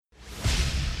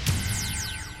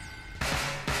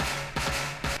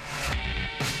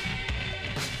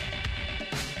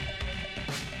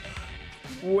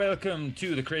Welcome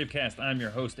to the CraveCast. I'm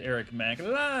your host, Eric Mack,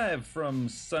 live from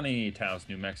sunny Taos,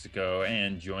 New Mexico.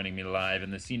 And joining me live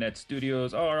in the CNET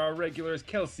studios are our regulars,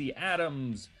 Kelsey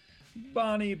Adams,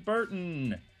 Bonnie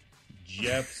Burton,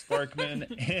 Jeff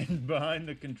Sparkman, and behind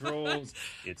the controls,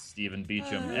 it's Stephen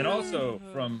Beecham. And also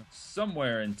from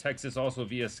somewhere in Texas, also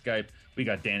via Skype, we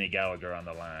got Danny Gallagher on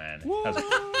the line.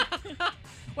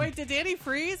 Wait, did Danny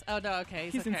freeze? Oh, no, okay.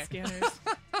 He's okay. In scanners.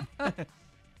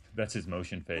 That's his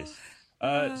motion face.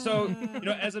 So,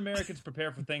 as Americans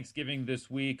prepare for Thanksgiving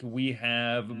this week, we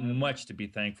have much to be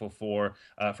thankful for.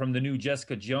 From the new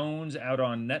Jessica Jones out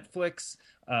on Netflix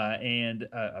and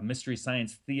a Mystery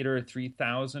Science Theater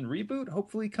 3000 reboot,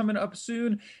 hopefully coming up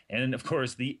soon. And, of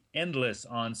course, the endless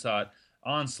onslaught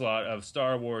of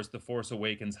Star Wars The Force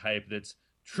Awakens hype that's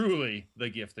truly the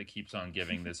gift that keeps on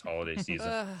giving this holiday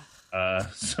season.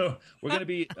 So we're going to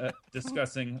be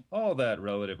discussing all that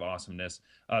relative awesomeness.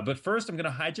 But first, I'm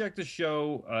going to hijack the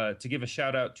show to give a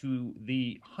shout out to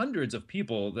the hundreds of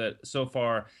people that so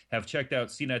far have checked out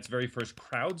CNET's very first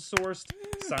crowdsourced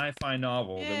sci-fi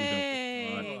novel that we've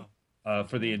been working on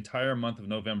for the entire month of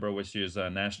November, which is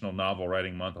National Novel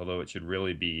Writing Month, although it should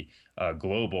really be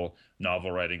Global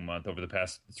Novel Writing Month. Over the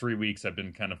past 3 weeks, I've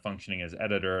been kind of functioning as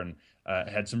editor and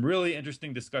had some really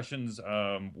interesting discussions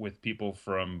with people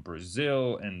from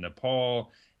Brazil and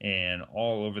Nepal and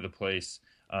all over the place.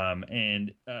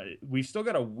 And we've still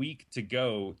got a week to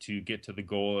go to get to the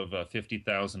goal of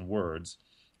 50,000 words,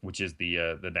 which is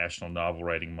the National Novel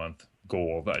Writing Month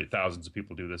goal. Thousands of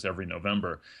people do this every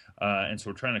November. And so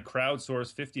we're trying to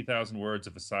crowdsource 50,000 words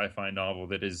of a sci-fi novel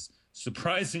that is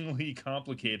surprisingly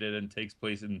complicated and takes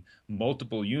place in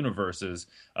multiple universes.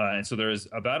 And so there's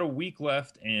about a week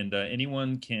left, and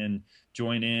anyone can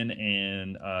join in.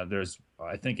 And there's,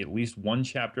 I think, at least one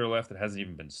chapter left that hasn't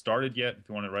even been started yet. If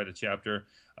you want to write a chapter,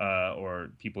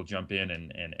 or people jump in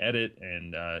and edit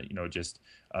and, just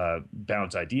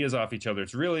bounce ideas off each other.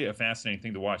 It's really a fascinating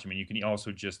thing to watch. I mean, you can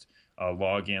also just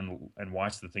log in and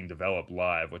watch the thing develop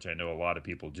live, which I know a lot of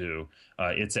people do.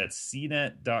 It's at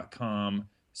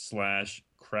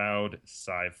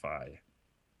cnet.com/crowdsci-fi.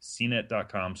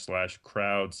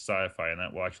 cnet.com/crowdsci-fi, and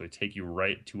that will actually take you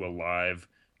right to a live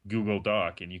Google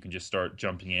Doc, and you can just start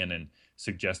jumping in and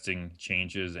suggesting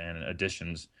changes and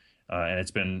additions. And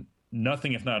it's been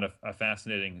nothing if not a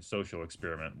fascinating social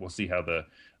experiment. We'll see how the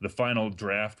final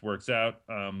draft works out.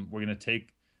 We're going to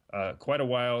take quite a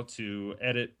while to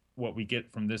edit what we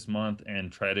get from this month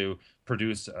and try to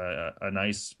produce a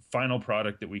nice final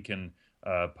product that we can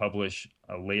publish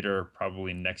later,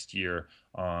 probably next year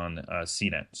on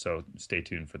CNET. So stay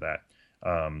tuned for that.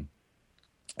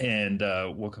 And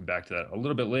we'll come back to that a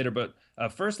little bit later. But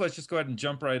first, let's just go ahead and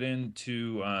jump right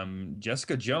into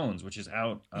Jessica Jones, which is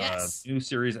out. Yes. New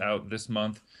series out this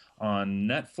month on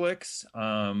Netflix.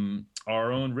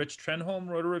 Our own Rich Trenholm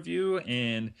wrote a review.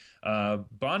 And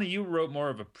Bonnie, you wrote more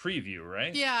of a preview,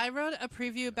 right? Yeah, I wrote a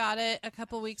preview about it a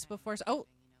couple weeks before. Oh,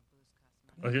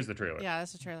 here's the trailer. yeah,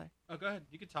 that's the trailer. Oh, go ahead.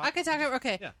 You can talk. I can talk.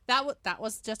 Okay, Yeah. That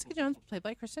was Jessica Jones, played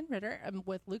by Kristen Ritter,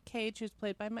 with Luke Cage, who's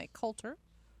played by Mike Coulter.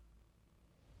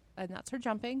 And that's her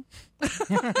jumping.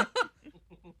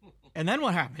 And then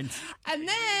what happens? And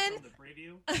then, The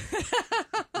preview.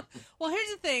 well,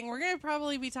 here's the thing. We're going to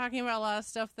probably be talking about a lot of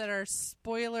stuff that are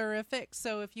spoilerific.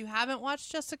 So if you haven't watched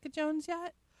Jessica Jones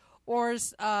yet, or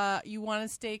you want to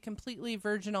stay completely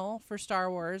virginal for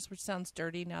Star Wars, which sounds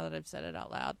dirty now that I've said it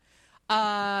out loud,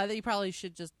 that you probably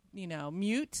should just,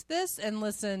 mute this and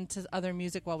listen to other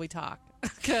music while we talk.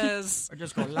 Because Or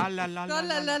just go la la la la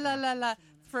la la la la la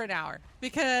for an hour.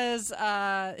 Because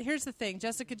here's the thing.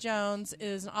 Jessica Jones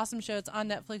is an awesome show. It's on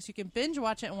Netflix. You can binge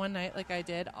watch it in one night like I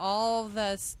did. All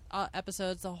the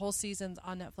episodes, the whole season's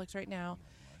on Netflix right now.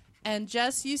 And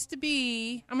Jess used to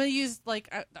be, I'm going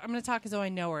to talk as though I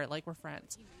know her, like we're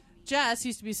friends. Jess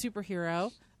used to be a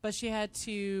superhero, but she had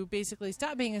to basically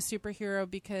stop being a superhero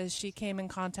because she came in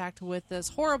contact with this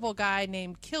horrible guy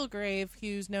named Kilgrave,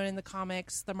 who's known in the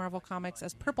comics, the Marvel comics,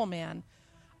 as Purple Man.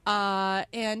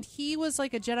 And he was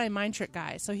like a Jedi mind trick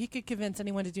guy, so he could convince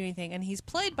anyone to do anything. And he's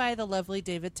played by the lovely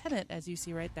David Tennant, as you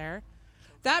see right there.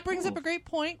 That brings up a great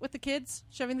point with the kids,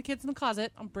 shoving the kids in the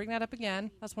closet. I'll bring that up again.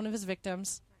 That's one of his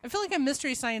victims. I feel like I'm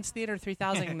Mystery Science Theater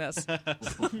 3000 in this.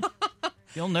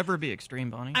 You'll never be extreme,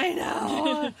 Bonnie. I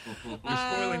know. You're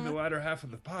spoiling the latter half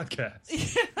of the podcast.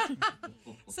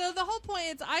 So the whole point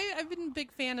is I've been a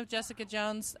big fan of Jessica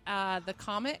Jones, the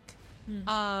comic.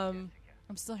 I'm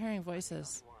still hearing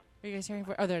voices. Are you guys hearing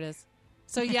voices? Oh, there it is.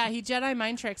 So yeah, he Jedi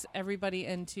mind tricks everybody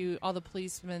into, all the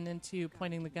policemen into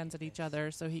pointing the guns at each other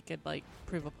so he could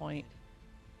prove a point.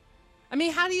 I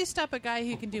mean, how do you stop a guy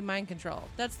who can do mind control?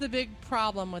 That's the big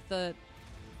problem with the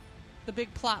the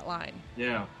big plot line.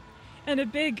 Yeah. And a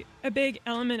big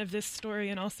element of this story,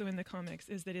 and also in the comics,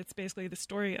 is that it's basically the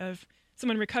story of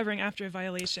someone recovering after a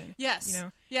violation. Yes. You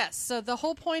know? Yes. So the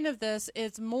whole point of this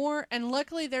is more, and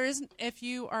luckily there isn't, if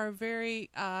you are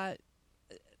very,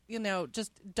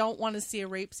 just don't want to see a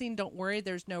rape scene, don't worry,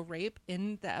 there's no rape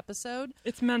in the episode.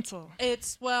 It's mental.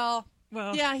 It's, well,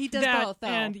 yeah, he does both, though.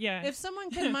 And, yeah. If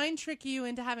someone can mind trick you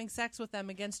into having sex with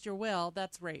them against your will,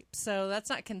 that's rape. So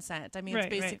that's not consent. I mean, it's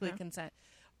basically consent.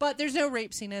 But there's no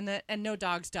rape scene in it, and no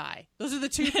dogs die. Those are the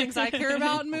two things I care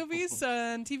about in movies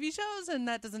and TV shows, and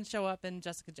that doesn't show up in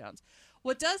Jessica Jones.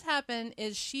 What does happen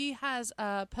is she has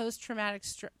a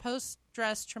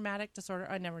post-stress traumatic disorder.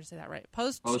 I never say that right.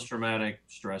 Post-traumatic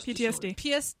stress PTSD.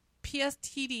 disorder.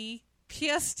 PSTD.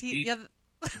 Yeah.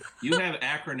 You have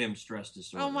acronym stress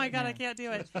disorder. Oh my God, I can't do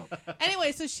it.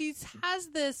 Anyway, so she has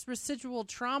this residual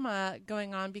trauma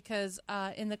going on because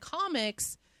in the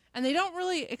comics, and they don't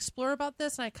really explore about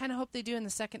this, and I kind of hope they do in the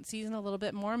second season a little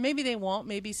bit more. Maybe they won't.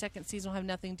 Maybe second season will have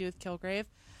nothing to do with Kilgrave.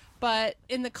 But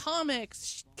in the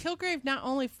comics, Kilgrave not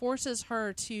only forces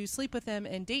her to sleep with him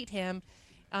and date him,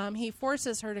 he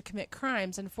forces her to commit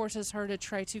crimes and forces her to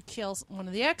try to kill one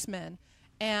of the X-Men.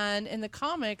 And in the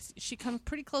comics, she comes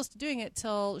pretty close to doing it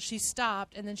till she's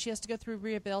stopped, and then she has to go through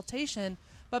rehabilitation.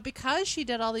 But because she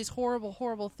did all these horrible,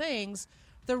 horrible things,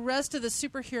 the rest of the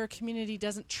superhero community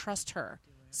doesn't trust her.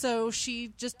 So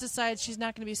she just decides she's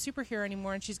not going to be a superhero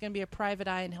anymore, and she's going to be a private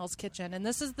eye in Hell's Kitchen. And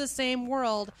this is the same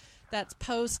world that's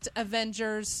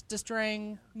post-Avengers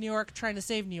destroying New York, trying to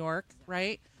save New York,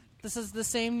 right? This is the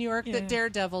same New York that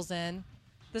Daredevil's in.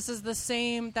 This is the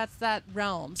same, that's that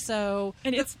realm. So...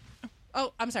 And it's...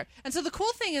 Oh, I'm sorry. And so the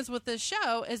cool thing is with this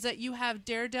show is that you have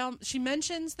Daredevil. She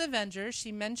mentions the Avengers.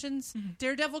 She mentions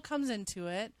Daredevil comes into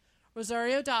it.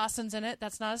 Rosario Dawson's in it.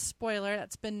 That's not a spoiler.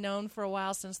 That's been known for a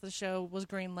while since the show was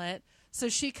greenlit. So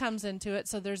she comes into it.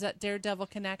 So there's that Daredevil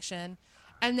connection.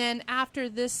 And then after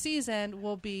this season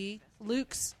will be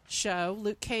Luke's show.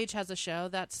 Luke Cage has a show.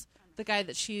 That's the guy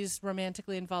that she's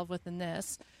romantically involved with in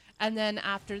this. And then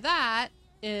after that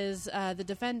is the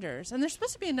Defenders. And there's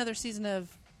supposed to be another season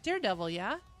of Daredevil,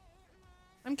 yeah?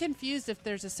 I'm confused if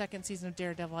there's a second season of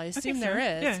Daredevil. I assume there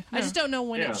is. Yeah, I just don't know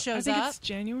when it shows up. I think up. it's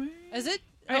January. Is it?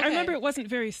 I remember it wasn't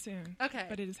very soon. Okay.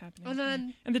 But it is happening. And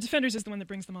then and the Defenders is the one that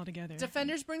brings them all together.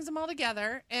 Defenders brings them all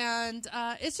together. And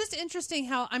it's just interesting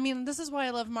how, I mean, this is why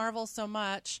I love Marvel so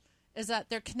much, is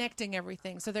that they're connecting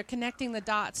everything. So they're connecting the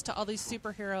dots to all these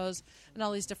superheroes and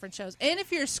all these different shows. And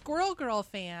if you're a Squirrel Girl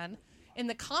fan, in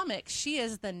the comics, she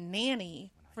is the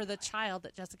nanny for the child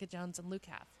that Jessica Jones and Luke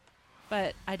have.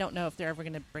 But I don't know if they're ever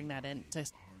going to bring that in to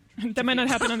that might not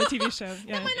happen on the TV show.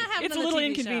 Yeah. That might not happen it's on a little the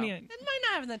TV inconvenient. Show. It might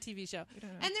not happen on the TV show.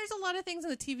 And there's a lot of things in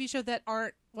the TV show that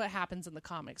aren't what happens in the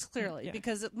comics, clearly. Yeah.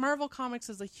 Because Marvel Comics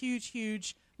is a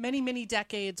huge, many, many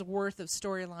decades worth of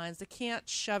storylines. They can't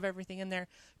shove everything in there.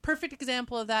 Perfect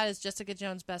example of that is Jessica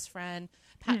Jones' best friend,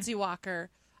 Patsy Walker,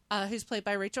 who's played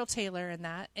by Rachel Taylor in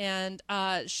that. And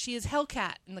she is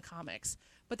Hellcat in the comics.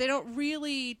 But they don't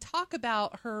really talk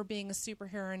about her being a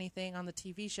superhero or anything on the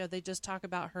TV show. They just talk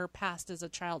about her past as a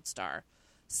child star.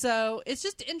 So it's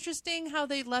just interesting how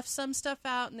they left some stuff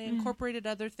out and they incorporated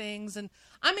other things. And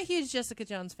I'm a huge Jessica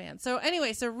Jones fan. So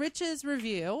anyway, so Rich's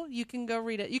review, you can go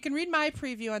read it. You can read my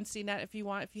preview on CNET if you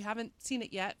want. If you haven't seen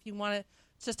it yet, if you want to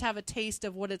just have a taste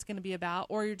of what it's going to be about,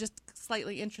 or you're just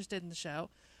slightly interested in the show.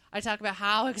 I talk about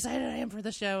how excited I am for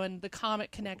the show and the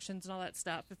comic connections and all that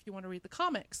stuff if you want to read the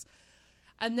comics.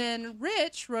 And then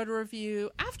Rich wrote a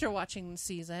review after watching the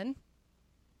season,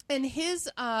 and his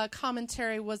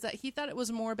commentary was that he thought it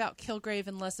was more about Kilgrave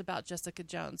and less about Jessica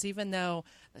Jones, even though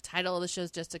the title of the show is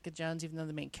Jessica Jones, even though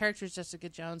the main character is Jessica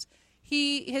Jones.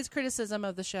 His criticism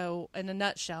of the show in a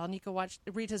nutshell, and you can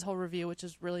read his whole review, which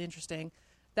is really interesting,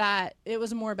 that it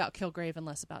was more about Kilgrave and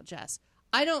less about Jess.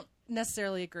 I don't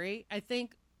necessarily agree. I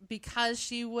think because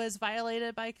she was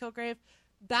violated by Kilgrave,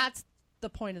 that's the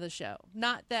point of the show.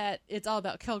 Not that it's all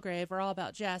about Kilgrave or all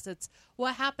about Jess. It's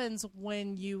what happens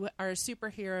when you are a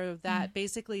superhero that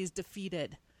basically is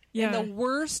defeated in the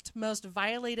worst, most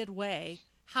violated way.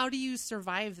 How do you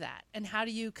survive that? And how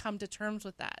do you come to terms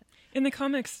with that? In the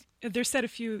comics, they're set a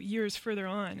few years further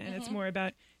on, and it's more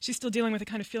about she's still dealing with a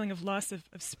kind of feeling of loss of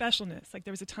specialness. Like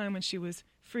there was a time when she was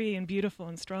free and beautiful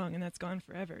and strong, and that's gone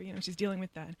forever. You know, she's dealing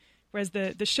with that. Whereas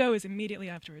the show is immediately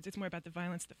afterwards. It's more about the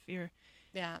violence, the fear.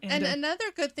 Yeah. And another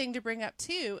good thing to bring up,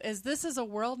 too, is this is a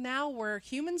world now where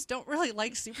humans don't really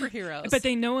like superheroes. But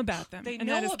they know about them. They and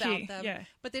know that is about key. them,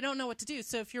 but they don't know what to do.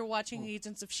 So if you're watching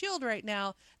Agents of S.H.I.E.L.D. right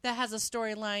now, that has a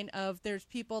storyline of there's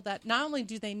people that not only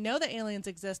do they know that aliens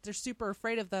exist, they're super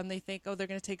afraid of them. They think, oh, they're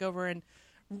going to take over and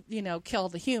kill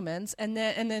the humans, and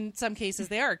then in some cases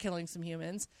they are killing some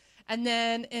humans. And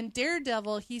then in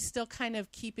Daredevil, he's still kind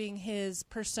of keeping his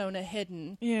persona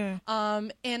hidden. Yeah.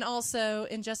 And also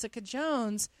in Jessica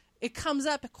Jones, it comes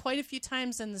up quite a few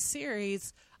times in the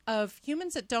series of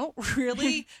humans that don't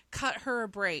really cut her a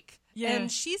break. Yeah.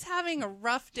 And she's having a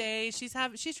rough day. She's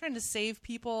trying to save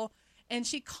people, and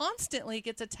she constantly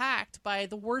gets attacked by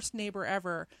the worst neighbor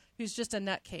ever, who's just a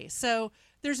nutcase. So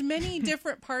there's many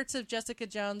different parts of Jessica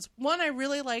Jones. One, I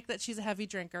really like that she's a heavy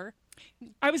drinker.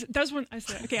 That's when I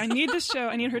said, okay, I need this show.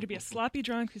 I need her to be a sloppy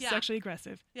drunk who's sexually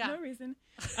aggressive. Yeah. No reason.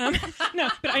 No,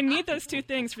 but I need those two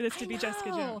things for this to be Jessica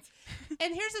Jones.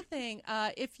 And here's the thing: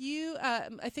 if you,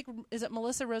 I think, is it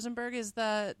Melissa Rosenberg is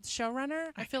the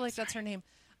showrunner? I feel like that's her name.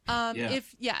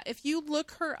 If you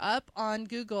look her up on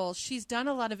Google, she's done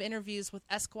a lot of interviews with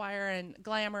Esquire and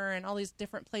Glamour and all these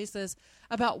different places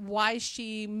about why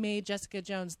she made Jessica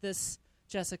Jones this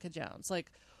Jessica Jones.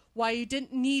 Like, why you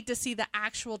didn't need to see the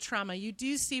actual trauma. You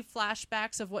do see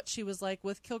flashbacks of what she was like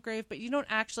with Kilgrave, but you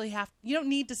don't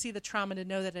need to see the trauma to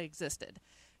know that it existed.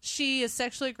 She is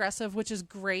sexually aggressive, which is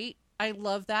great. I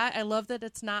love that. I love that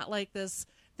it's not like this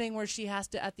thing where she has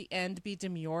to, at the end, be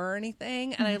demure or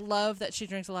anything. And I love that she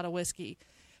drinks a lot of whiskey.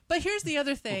 But here's the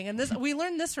other thing, and we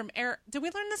learned this from Arrow. Did we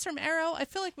learn this from Arrow? I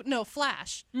feel like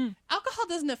Flash. Alcohol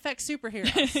doesn't affect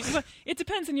superheroes. Well, it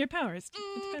depends on your powers.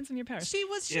 It depends on your powers. She's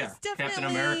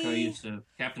definitely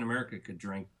Captain America could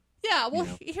drink. Yeah, well,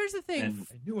 here's the thing.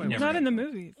 Not in the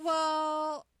movies.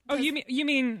 Well, oh, you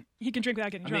mean he can drink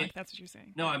without getting drunk? That's what you're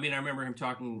saying. No, I remember him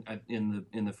talking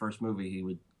in the first movie.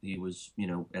 He was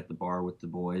at the bar with the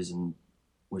boys and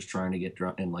was trying to get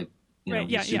drunk and like. I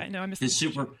missed his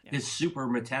super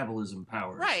metabolism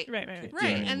powers. Right.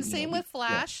 And same with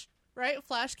Flash. Yeah. Right,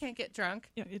 Flash can't get drunk.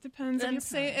 Yeah, it depends on your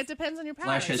powers. It depends on your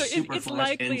powers. Flash has it's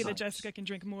likely that Jessica can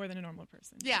drink more than a normal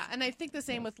person. Yeah, and I think the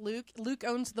same with Luke. Luke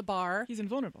owns the bar. He's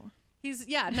invulnerable.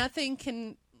 Nothing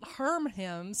can harm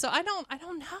him. So I don't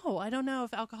know. I don't know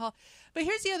if alcohol. But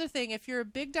here's the other thing: if you're a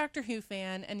big Doctor Who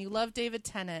fan and you love David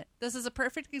Tennant, this is a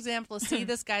perfect example to see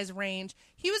this guy's range.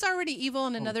 He was already evil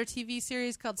in another TV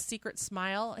series called Secret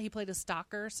Smile. He played a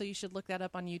stalker, so you should look that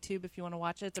up on YouTube if you want to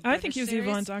watch it. It's a British I think he was series.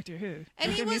 evil on Doctor Who.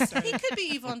 And he could be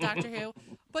evil in Doctor Who.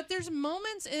 But there's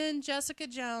moments in Jessica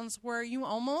Jones where you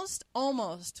almost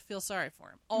feel sorry for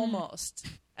him. Almost.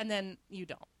 And then you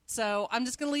don't. So I'm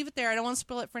just going to leave it there. I don't want to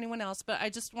spoil it for anyone else, but I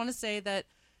just want to say that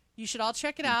you should all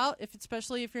check it out,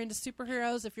 especially if you're into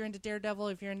superheroes, if you're into Daredevil,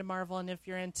 if you're into Marvel, and if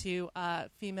you're into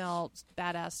female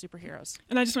badass superheroes.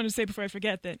 And I just wanted to say before I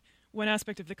forget that one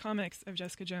aspect of the comics of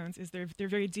Jessica Jones is they're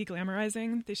very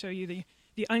de-glamorizing. They show you the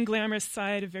unglamorous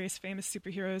side of various famous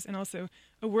superheroes and also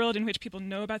a world in which people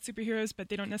know about superheroes, but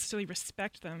they don't necessarily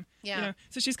respect them. Yeah.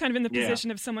 So she's kind of in the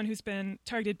position of someone who's been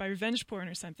targeted by revenge porn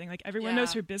or something. Like everyone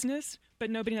knows her business, but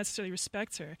nobody necessarily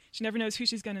respects her. She never knows who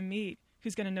she's going to meet,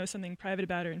 who's going to know something private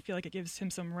about her and feel like it gives him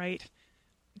some right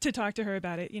to talk to her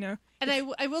about it, And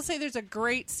I will say there's a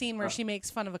great scene where she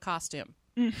makes fun of a costume.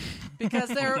 Because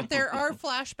there are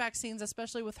flashback scenes,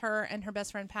 especially with her and her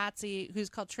best friend Patsy, who's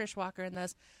called Trish Walker in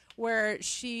this, where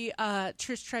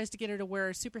Trish tries to get her to wear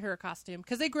a superhero costume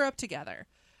because they grew up together.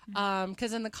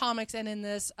 Because in the comics and in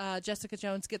this, Jessica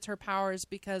Jones gets her powers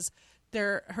because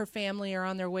her family are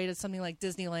on their way to something like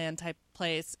Disneyland type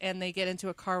place, and they get into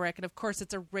a car wreck, and of course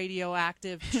it's a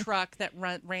radioactive truck that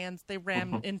they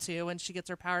ram into, and she gets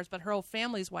her powers, but her whole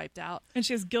family's wiped out. And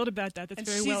she has guilt about that. That's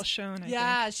very well shown, I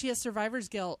think. She has survivor's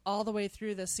guilt all the way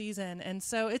through the season, and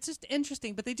so it's just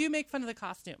interesting, but they do make fun of the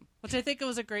costume, which I think it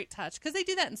was a great touch, because they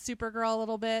do that in Supergirl a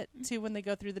little bit, too, when they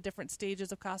go through the different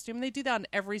stages of costume, and they do that on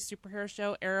every superhero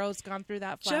show. Arrow's gone through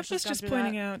that. Flash Jeff was just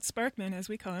pointing out, Sparkman, as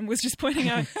we call him, was just pointing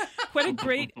out what a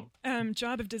great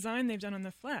job of design they've done on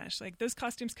The Flash. Like, those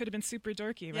costumes could have been super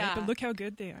dorky, right? Yeah. But look how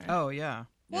good they are. Oh, yeah.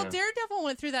 Well, Daredevil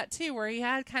went through that, too, where he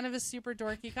had kind of a super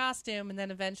dorky costume, and then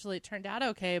eventually it turned out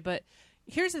okay. But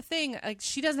here's the thing. Like,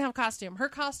 she doesn't have a costume. Her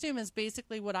costume is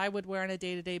basically what I would wear on a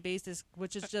day-to-day basis,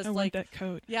 which is just I want that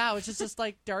coat. Yeah, which is just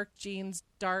like dark jeans,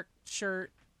 dark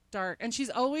shirt, dark. And she's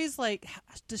always, like,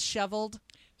 disheveled.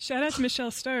 Shout out to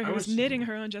Michelle Starr, who was knitting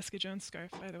her own Jessica Jones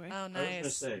scarf, by the way. Oh, nice. I was going to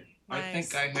say,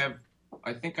 Nice.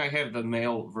 I think I have the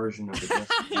male version of the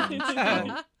Jessica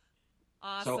Jones.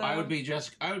 Awesome. So I would be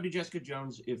Jessica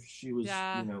Jones if she was,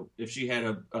 if she had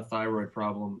a thyroid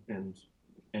problem and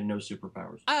no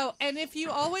superpowers. Oh, and if you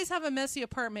always have a messy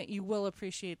apartment, you will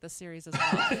appreciate the series as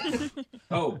well.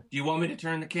 Oh, do you want me to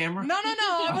turn the camera? No.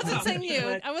 I wasn't saying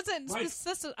you. I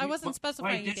wasn't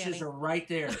specifying my you, Danny. dishes are right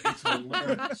there. It's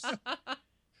hilarious.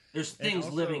 There's things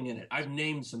living in it. I've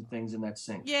named some things in that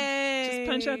sink. Yay! Just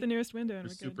punch out the nearest window and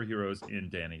There's we're good. superheroes in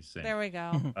Danny's sink. There we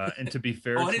go. And to be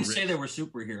fair, I didn't say they were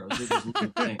superheroes. They just lived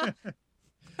in things.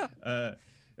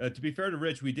 To be fair to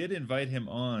Rich, we did invite him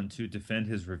on to defend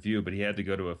his review, but he had to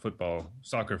go to a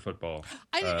soccer football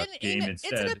game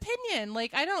instead. It's an opinion.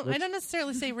 Like I don't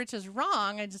necessarily say Rich is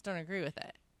wrong. I just don't agree with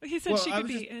it. He said she could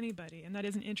be anybody, and that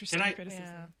is an interesting criticism.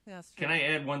 Yeah, that's true. Can I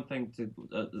add one thing to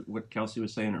what Kelsey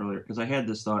was saying earlier? Because I had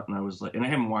this thought, and I was like, and I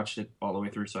haven't watched it all the way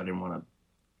through, so I didn't want to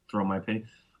throw my opinion.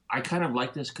 I kind of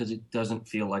like this because it doesn't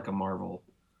feel like a Marvel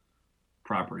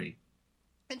property.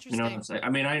 Interesting. You know what I'm saying? I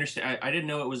mean, I understand. I didn't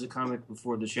know it was a comic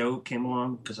before the show came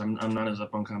along because I'm not as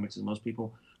up on comics as most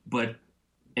people. And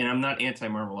I'm not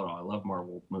anti-Marvel at all. I love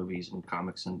Marvel movies and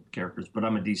comics and characters, but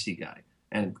I'm a DC guy,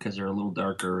 and because they're a little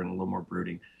darker and a little more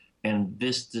brooding. And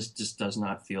this just does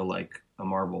not feel like a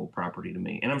Marvel property to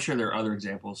me. And I'm sure there are other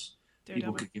examples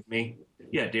people could give me.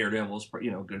 Yeah, Daredevil's, good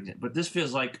example. But this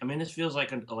feels like,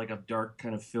 a dark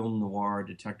kind of film noir,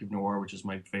 detective noir, which is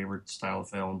my favorite style of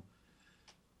film.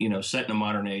 Set in a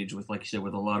modern age with, like you said,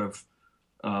 with a lot of,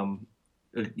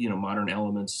 modern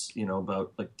elements,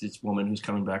 about like this woman who's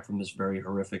coming back from this very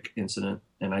horrific incident.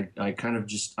 And I kind of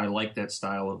I like that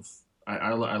style of,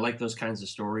 I like those kinds of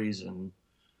stories. And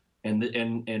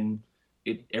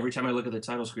it, every time I look at the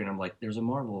title screen, I'm like, there's a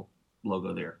Marvel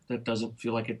logo there. That doesn't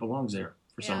feel like it belongs there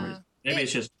for some reason. Maybe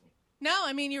it's just... No,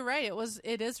 I mean, you're right.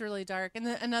 It is really dark. And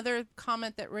another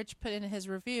comment that Rich put in his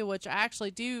review, which I actually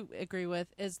do agree with,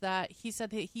 is that he said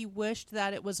that he wished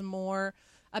that it was more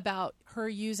about her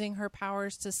using her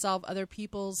powers to solve other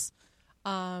people's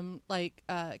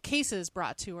cases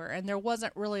brought to her. And there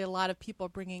wasn't really a lot of people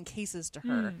bringing cases to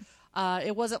her.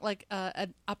 It wasn't like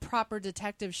a proper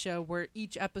detective show where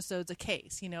each episode's a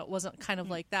case. It wasn't kind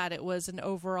of like that. It was an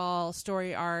overall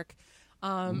story arc.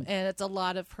 And it's a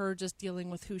lot of her just dealing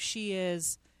with who she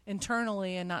is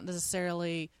internally and not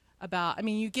necessarily about... I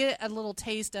mean, you get a little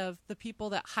taste of the people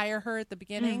that hire her at the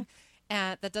beginning,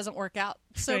 and that doesn't work out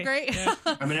so great. Yeah.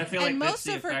 I mean, I feel like and that's most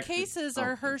the of her effect cases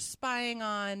are her spying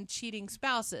on cheating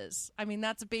spouses. I mean,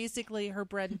 that's basically her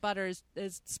bread and butter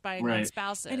is spying on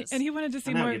spouses. And he wanted to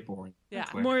see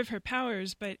more of her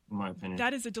powers, but in my opinion,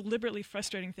 that is a deliberately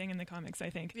frustrating thing in the comics, I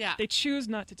think. Yeah. They choose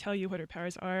not to tell you what her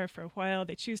powers are for a while.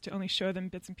 They choose to only show them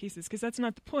bits and pieces because that's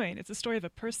not the point. It's a story of a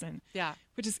person. Yeah.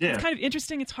 Which is it's kind of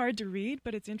interesting. It's hard to read,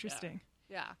 but it's interesting.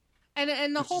 Yeah.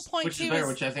 And the whole point too is,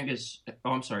 which I think is.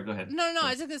 Oh, I'm sorry. Go ahead. No.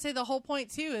 I was just gonna say the whole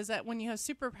point too is that when you have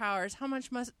superpowers, how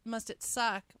much must it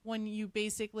suck when you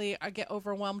basically get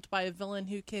overwhelmed by a villain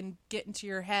who can get into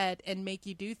your head and make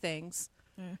you do things,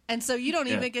 and so you don't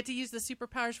even get to use the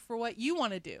superpowers for what you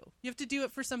want to do. You have to do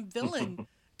it for some villain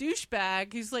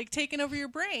douchebag who's like taking over your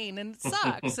brain, and it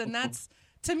sucks. And that's,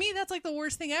 to me, that's like the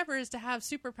worst thing ever, is to have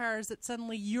superpowers that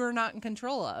suddenly you're not in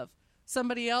control of.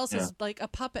 Somebody else is like a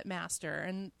puppet master,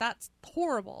 and that's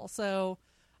horrible. So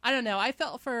I don't know. I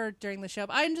felt for her during the show,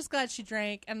 but I'm just glad she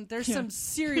drank, and there's some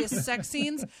serious sex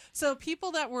scenes. So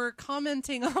people that were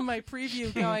commenting on my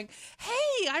preview going,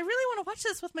 hey, I really want to watch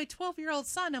this with my 12-year-old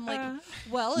son. I'm like,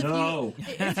 well,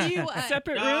 if you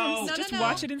separate rooms, just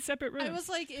watch it in separate rooms. I was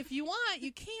like, if you want,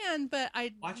 you can, but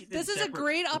this is a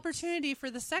great opportunity for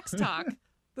the sex talk.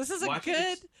 This is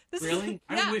really?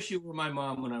 I wish you were my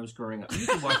mom when I was growing up.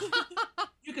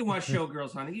 You can watch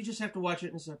Showgirls, honey. You just have to watch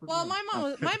it in a separate room. Well,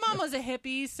 my mom was a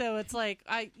hippie, so it's like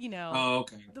Oh,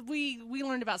 okay. We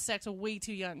learned about sex way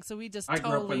too young, so we just I grew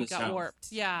up in totally the got South.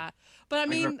 warped. Yeah, but I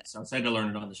mean, I had to learn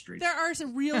it on the street. there are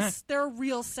some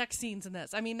real sex scenes in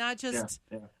this. I mean, not just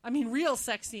I mean, real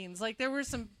sex scenes. Like there were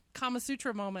some Kama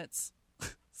Sutra moments.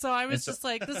 So I was just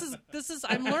like, this is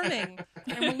I'm learning.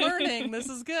 This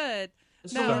is good.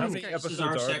 So how many episodes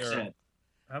are there?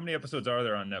 How many episodes are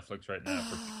there on Netflix right now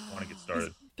for people who want to get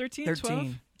started? 13,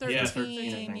 12?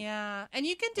 13, yeah. And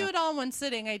you can do it all in one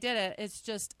sitting. I did it. It's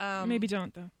just... maybe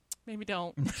don't, though. Maybe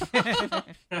don't.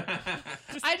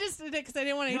 I just did it because I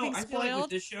didn't want anything spoiled. I feel like with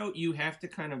this show, you have to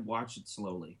kind of watch it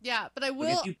slowly. Yeah, but I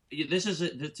will... to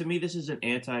me, this is an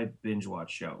anti-binge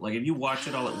watch show. Like, if you watch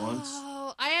it all at once...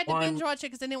 Oh, I had to binge watch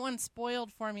it because I didn't want it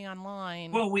spoiled for me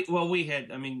online. Well, we had...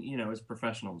 I mean, as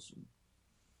professionals...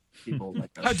 People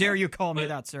like us. How dare you call me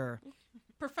that, sir?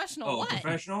 Professional what?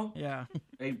 Professional? Yeah.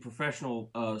 A professional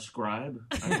scribe?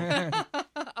 A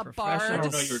bard? I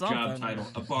don't know your job title.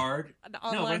 A bard? An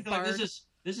online bard? Like this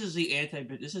is the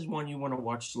anti-bit. This is one you want to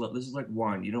watch slow. This is like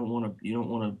wine. You don't want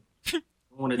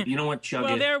to chug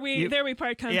well, it. there we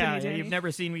part company. Yeah, Danny. you've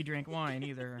never seen me drink wine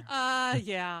either.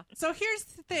 Yeah. So here's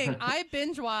the thing. I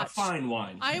binge watch. A fine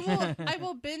wine. I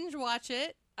will binge watch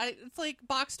it it's like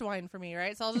boxed wine for me,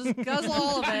 right? So I'll just guzzle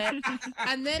all of it,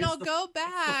 and then I'll go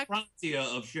back. Francia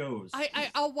of shows.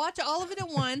 I'll watch all of it at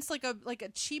once, like a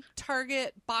cheap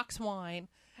Target box wine,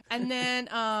 and then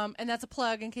and that's a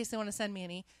plug in case they want to send me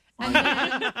any.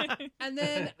 And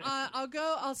then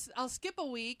I'll skip a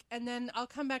week, and then I'll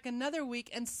come back another week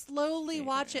and slowly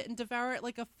watch it and devour it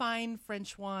like a fine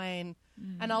French wine,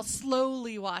 and I'll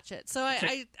slowly watch it. So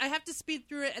I have to speed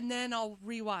through it, and then I'll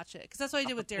rewatch it, because that's what I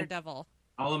did with Daredevil.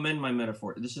 I'll amend my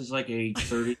metaphor. This is like a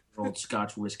 30-year-old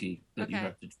Scotch whiskey that you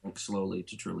have to drink slowly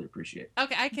to truly appreciate.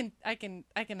 Okay, I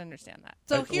can understand that.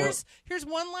 So here's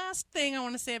one last thing I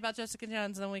want to say about Jessica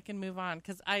Jones, and then we can move on,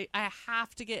 because I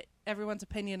have to get everyone's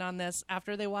opinion on this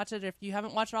after they watch it. If you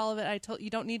haven't watched all of it, you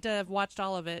don't need to have watched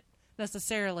all of it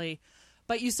necessarily.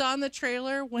 But you saw in the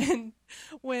trailer when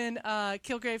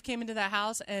Kilgrave came into that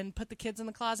house and put the kids in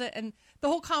the closet, and the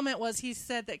whole comment was he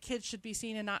said that kids should be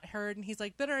seen and not heard, and he's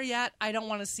like, better yet, I don't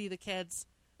want to see the kids,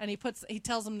 and he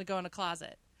tells them to go in a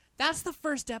closet. That's the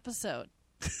first episode.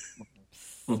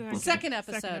 Second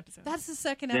episode. That's the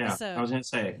second episode. I was going to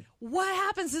say. What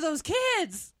happens to those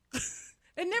kids?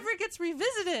 It never gets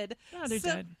revisited. Oh, they're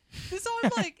dead. So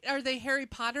I'm like, are they Harry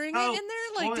Pottering it in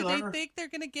there? Like, do spoiler. they think they're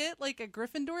going to get, like, a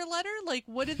Gryffindor letter? Like,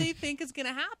 what do they think is going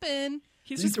to happen?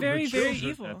 He's just very, very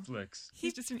evil. Netflix.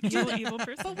 He's just an evil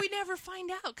person. But we never find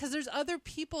out, because there's other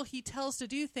people he tells to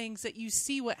do things that you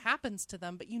see what happens to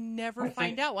them, but you never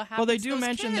find out what happens Well, they to do those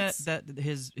mention kids. that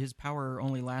his power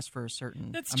only lasts for a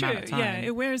certain That's amount true. of time. Yeah,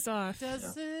 it wears off.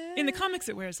 Does it? In the comics,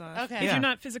 it wears off. Okay. If Yeah. you're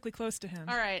not physically close to him.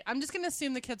 All right. I'm just going to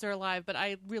assume the kids are alive, but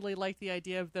I really like the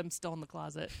idea of them still in the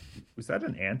closet. Was that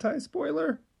an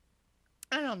anti-spoiler?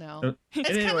 I don't know. It's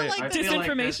It's kind of like I this feel like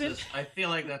Disinformation? I feel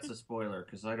like that's a spoiler,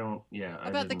 because I don't. Yeah.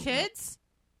 about the kids.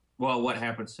 Well, what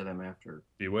happens to them after?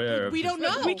 Beware. We don't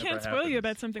know. We can't spoil you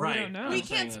about something we don't know. We I'm can't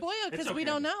saying spoil it's because we okay.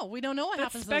 don't know. We don't know what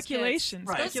That's happens to those speculation. kids.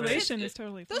 Right. Speculation is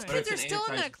totally Those fine. kids But it's are still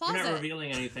in an that You're not closet.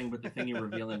 revealing anything, but the thing you're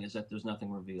revealing is that there's nothing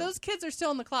revealed. Those kids are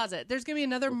still in the closet. There's going to be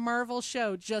another Marvel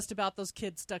show just about those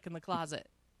kids stuck in the closet.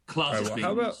 Closet All right, well,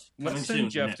 how about Babies, coming let's soon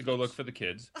send Jeff to to go Netflix. look for the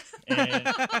kids. And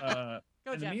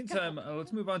Go, in the Jeff, meantime,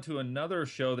 let's move on to another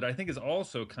show that I think is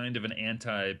also kind of an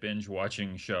anti-binge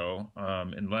watching show,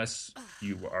 unless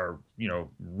you are,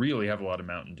 really have a lot of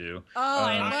Mountain Dew. Oh,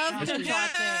 I love Mystery- binge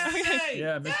watching.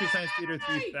 Yeah, Mystery Science Theater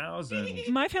 3000.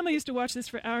 My family used to watch this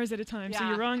for hours at a time, so Yeah.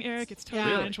 you're wrong, Eric. It's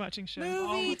totally Yeah. a binge-watching show.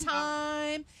 Movie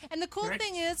time. And the cool Correct.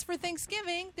 thing is, for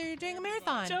Thanksgiving, they're doing a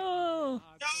marathon. Joel!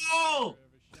 No!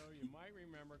 You might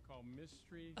remember called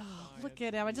Mystery Oh, Science look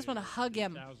at him. I just want to hug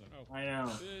him. 3000. Oh, I know.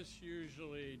 this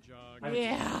usually jogs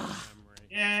Yeah. my memory.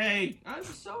 Yay! I'm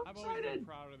so I've always been excited.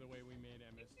 proud of the way we made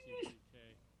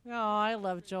MST3K. Oh, I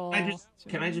love Joel.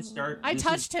 Can I just start? I This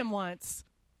touched him once. is-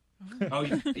 Oh,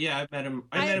 yeah, I met him.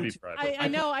 I met him. Be too. private. I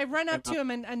know. I run up to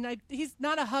him, and he's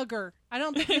not a hugger. I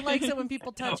don't think he likes it when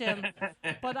people touch him.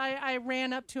 But I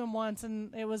ran up to him once,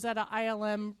 and it was at an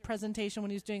ILM presentation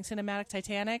when he was doing Cinematic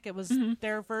Titanic. It was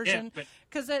their version, but-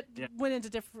 because it went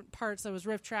into different parts. There was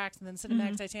riff tracks and then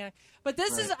Cinematic Titanic. But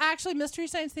this is actually Mystery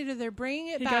Science Theater. They're bringing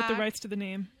it He back. got the rights to the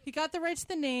name. He got the rights to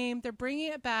the name. They're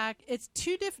bringing it back. It's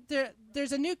two different.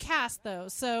 There's a new cast though,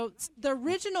 so the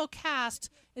original cast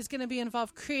is going to be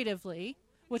involved creatively,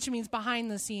 which means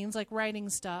behind the scenes, like writing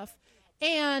stuff,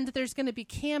 and there's going to be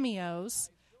cameos.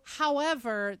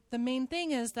 However, the main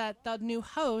thing is that the new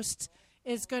host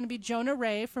is going to be Jonah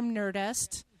Ray from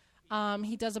Nerdist.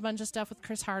 He does a bunch of stuff with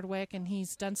Chris Hardwick, and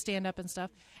he's done stand-up and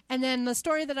stuff. And then the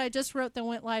story that I just wrote that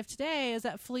went live today is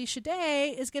that Felicia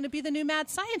Day is going to be the new mad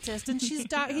scientist, and she's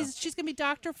she's going to be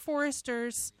Dr.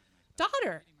 Forrester's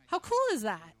daughter. How cool is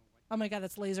that? Oh my God,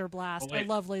 that's Laser Blast. Oh, wait. I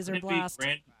love Laser Would it be Blast.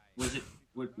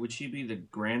 Would she be the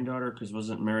granddaughter? Because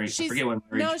wasn't Mary? I forget what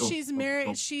Mary. No, Jo- she's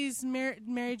Mary. She's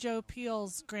Mary Jo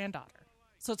Peel's granddaughter.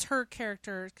 So it's her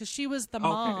character because she was the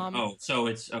mom. Oh, so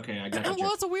it's okay. I got it.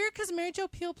 Well, it's weird because Mary Jo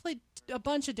Peel played a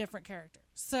bunch of different characters.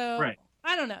 So Right.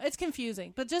 I don't know. It's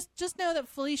confusing, but just know that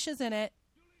Felicia's in it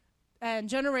and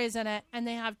Jonah Ray's in it, and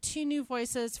they have two new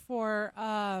voices for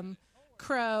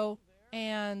Crow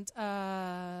and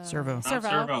Servo.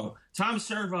 Tom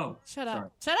Servo. Shut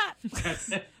up! Sorry. Shut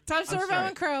up! Tom Servo sorry.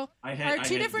 and Crow I are two had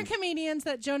different you. comedians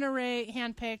that Jonah Ray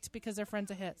handpicked because they're friends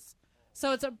of his.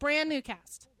 So it's a brand new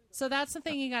cast. So that's the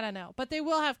thing you got to know. But they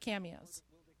will have cameos.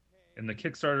 And the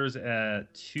Kickstarter's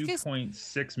at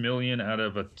 $2.6 million out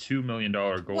of a $2 million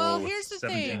goal. Well, with here's the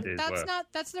 17 thing. days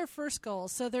left. That's their first goal.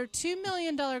 So their $2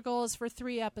 million goal is for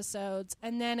 3 episodes,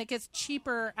 and then it gets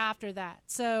cheaper after that.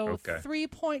 So Okay.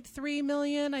 3.3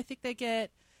 million. I think they get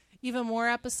even more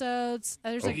episodes.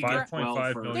 There's Oh, a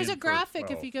 5.5 million. there's a for graphic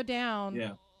 12. if you go down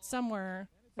Yeah. somewhere.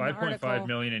 in the 5.5 article.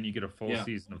 million, and you get a full Yeah.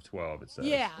 season of 12. It says.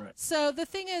 Yeah. Right. So the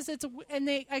thing is,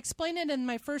 I explained it in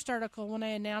my first article when I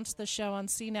announced the show on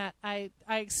CNET. I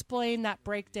explained that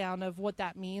breakdown of what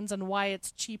that means and why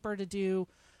it's cheaper to do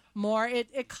more.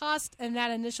 It cost in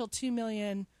that initial $2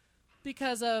 million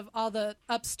because of all the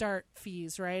upstart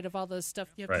fees, right? Of all the stuff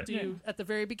you have to do at the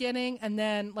very beginning, and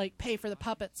then like pay for the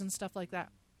puppets and stuff like that.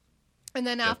 And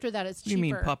then after that, it's cheaper. You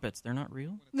mean puppets? They're not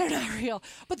real? They're not real.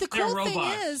 But the They're cool thing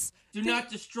robots. is, Do not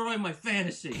destroy my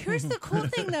fantasy. here's the cool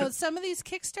thing, though. Some of these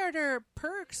Kickstarter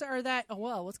perks are that. Oh,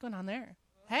 whoa, what's going on there?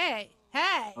 Hey.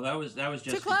 Oh, that was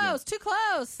just Too close. Too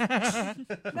close. No. What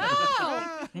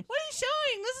are you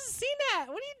showing? This is CNET.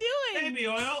 What are you doing? Baby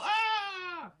oil.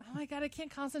 Ah! Oh my god, I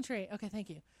can't concentrate. Okay, thank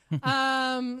you.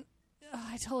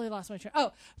 I totally lost my train.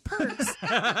 Oh, perks.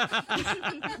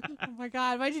 Oh my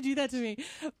god, why'd you do that to me?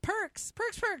 Perks.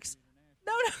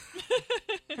 No.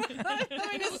 I'm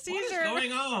having a seizure. What is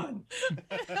going on?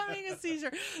 I'm having a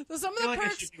seizure. So some of I feel the like I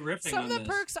perks. should be riffing Some on of the this.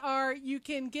 perks are you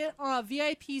can get on a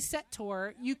VIP set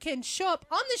tour. You can show up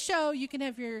on the show. You can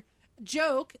have your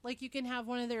joke, like you can have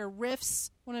one of their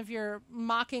riffs, one of your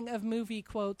mocking of movie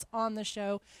quotes on the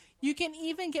show. You can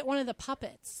even get one of the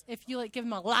puppets if you like give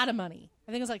them a lot of money.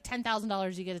 I think it's like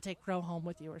 $10,000 you get to take Crow home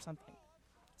with you or something.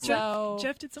 So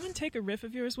Jeff, did someone take a riff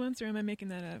of yours once, or am I making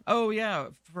that up? Oh, yeah.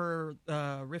 For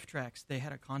Riff Tracks, they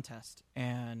had a contest,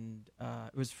 and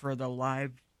it was for the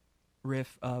live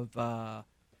riff of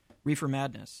Reefer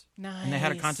Madness. Nice. And they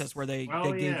had a contest where they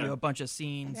gave yeah. you a bunch of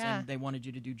scenes, Yeah. and they wanted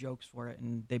you to do jokes for it,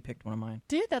 and they picked one of mine.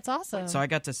 Dude, that's awesome. So I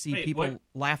got to see Wait, people what?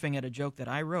 laughing at a joke that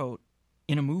I wrote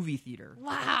in a movie theater.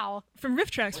 Wow. From Riff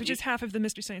Tracks, which is half of the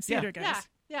Mystery Science Yeah. Theater guys.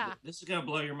 Yeah. This is gonna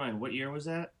blow your mind. What year was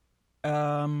that?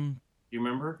 I You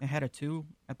remember? had a 2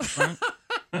 at the front.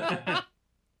 I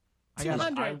got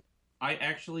 200. I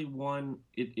actually won.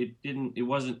 It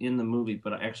wasn't in the movie,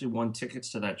 but I actually won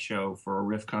tickets to that show for a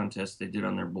riff contest they did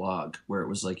on their blog, where it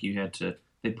was like you had to.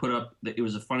 They put up. It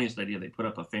was the funniest idea. They put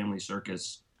up a family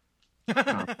circus,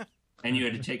 and you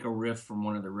had to take a riff from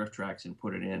one of the riff tracks and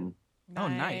put it in. Oh,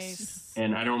 nice.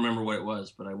 And I don't remember what it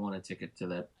was, but I won a ticket to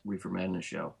that Reefer Madness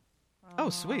show. Oh,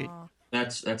 sweet.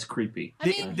 That's creepy.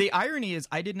 The irony is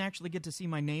I didn't actually get to see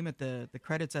my name at the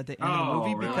credits at the end of the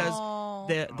movie really?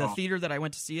 because the theater that I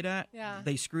went to see it at,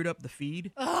 they screwed up the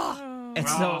feed. And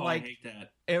so, I like, hate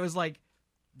that. it was like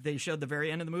they showed the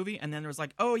very end of the movie, and then there was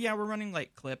like, oh, yeah, we're running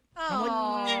late clip. I'm like,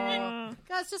 Oh,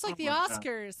 God, it's just like the my God.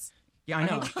 Oscars. yeah, I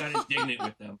know. got indignant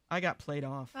with them. I got played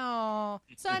off. Oh,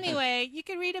 so anyway, you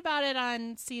can read about it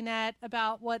on CNET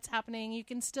about what's happening. You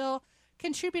can still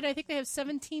contribute. I think they have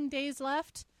 17 days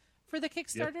left for the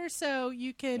Kickstarter, so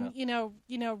you can, you know,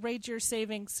 raise your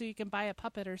savings so you can buy a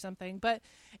puppet or something. But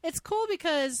it's cool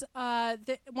because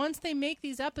once they make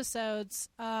these episodes,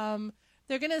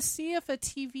 they're going to see if a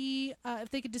TV, if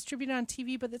they could distribute it on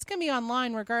TV, but it's going to be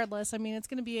online regardless. I mean, it's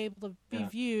going to be able to be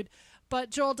viewed. But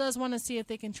Joel does want to see if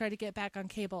they can try to get back on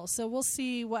cable. So we'll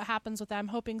see what happens with that. I'm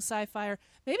hoping Sci-Fi or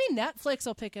maybe Netflix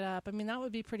will pick it up. I mean, that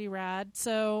would be pretty rad.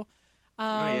 So,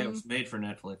 It was made for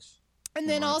Netflix. and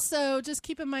then also just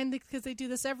keep in mind, because they do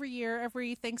this every year,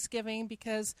 every Thanksgiving,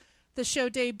 because the show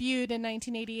debuted in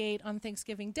 1988 on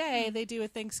Thanksgiving Day. They do a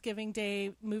Thanksgiving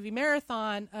Day movie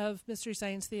marathon of Mystery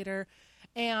Science Theater.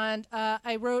 And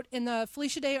I wrote in the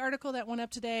Felicia Day article that went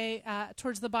up today,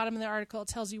 towards the bottom of the article, it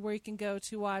tells you where you can go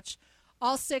to watch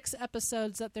all 6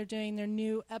 episodes that they're doing. They're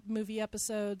new movie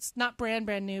episodes, not brand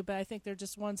new, but I think they're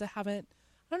just ones that haven't,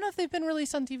 I don't know if they've been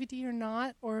released on DVD or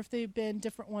not, or if they've been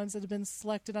different ones that have been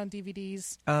selected on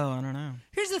DVDs. Oh, I don't know.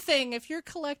 Here's the thing. If you're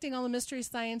collecting all the Mystery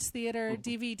Science Theater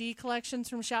DVD collections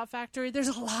from Shout Factory, there's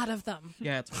a lot of them.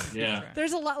 Yeah, it's hard to Yeah. keep track.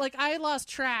 There's a lot. Like, I lost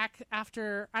track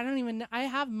after, I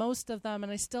have most of them,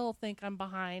 and I still think I'm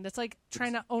behind. It's like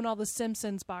trying to own all the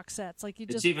Simpsons box sets. Like, you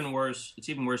It's just... even worse. It's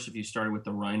even worse if you started with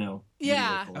the Rhino.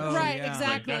 Yeah, video collection. right, yeah. Like,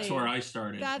 exactly. Like, that's where I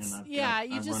started. That's, and yeah,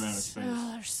 I've you just... run out of space.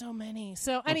 Oh, there's so many.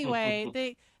 So,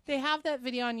 anyway, they have that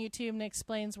video on YouTube, and it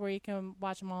explains where you can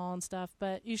watch them all and stuff.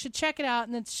 But you should check it out,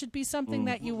 and it should be something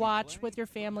that you watch with your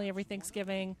family every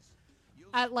Thanksgiving,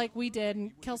 like we did.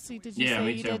 And Kelsey, did you say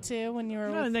me you too. did too when you were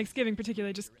No, with... Thanksgiving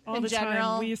particularly, just all In the general.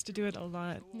 time. We used to do it a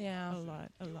lot. Yeah. A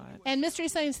lot. And Mystery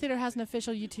Science Theater has an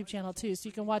official YouTube channel, too, so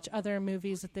you can watch other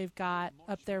movies that they've got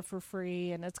up there for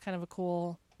free, and it's kind of a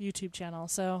cool YouTube channel.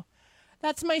 So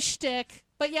that's my shtick.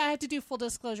 But, yeah, I have to do full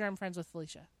disclosure. I'm friends with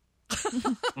Felicia.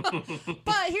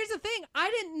 But here's the thing. I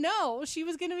didn't know she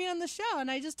was going to be on the show, and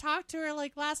I just talked to her,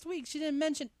 like, last week. She didn't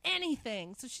mention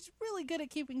anything, so she's really good at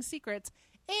keeping secrets.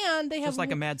 And they have Just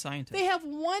like a mad scientist. they have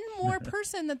one more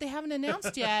person that they haven't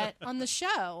announced yet on the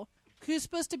show who's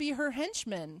supposed to be her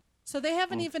henchman So they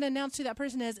haven't even announced who that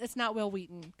person is. It's not Will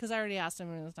Wheaton, because I already asked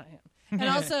him and it's not him. And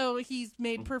also, he's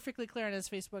made perfectly clear on his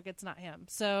Facebook it's not him.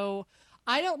 So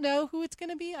I don't know who it's going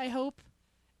to be. I hope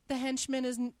the henchman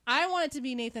is... I want it to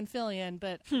be Nathan Fillion,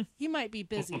 but he might be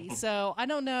busy. So I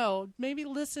don't know. Maybe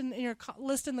list in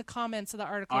the comments of the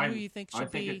article who you think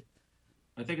should be.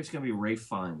 I think it's going to be Ray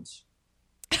Fiennes.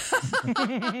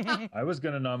 I was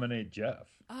going to nominate Jeff.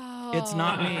 Oh, It's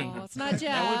not me. It's not Jeff.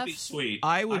 That would be sweet.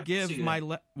 I would give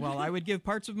I would give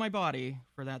parts of my body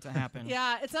for that to happen.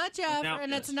 Yeah, it's not Jeff, Now,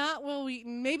 and yes. it's not Will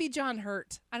Wheaton. Maybe John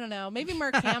Hurt. I don't know. Maybe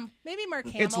Mark Hamill.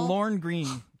 It's Lorne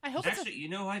Green. I hope Actually,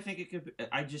 I think it could be,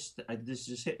 this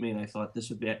just hit me, and I thought this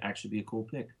would actually be a cool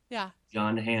pick. Yeah.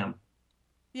 John Hamm.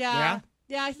 Yeah,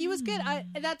 he was good.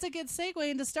 That's a good segue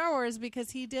into Star Wars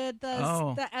because he did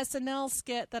the SNL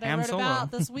skit that I wrote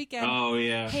about this weekend. Oh,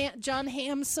 yeah. John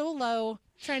Hamm Solo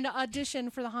trying to audition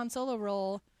for the Han Solo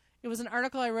role. It was an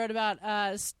article I wrote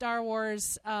about Star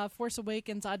Wars Force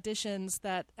Awakens auditions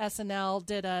that SNL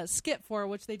did a skit for,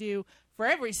 which they do for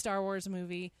every Star Wars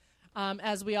movie.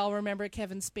 As we all remember,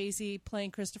 Kevin Spacey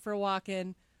playing Christopher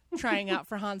Walken trying out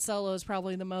for Han Solo is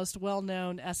probably the most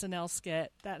well-known SNL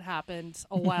skit that happened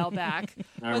a while back.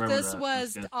 But this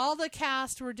was all the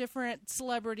cast were different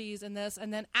celebrities in this,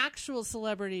 and then actual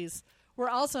celebrities were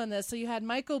also in this. So you had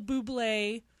Michael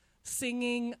Bublé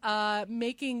singing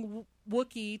Making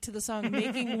Wookiee to the song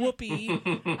Making Whoopee,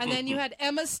 and then you had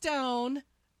Emma Stone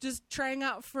just trying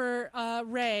out for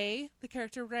Rey, the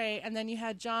character Rey, and then you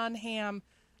had John Hamm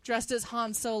dressed as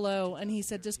Han Solo, and he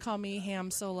said, "Just call me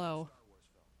Ham Solo."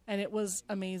 And it was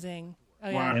amazing. Oh,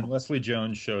 yeah. And Leslie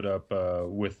Jones showed up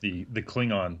with the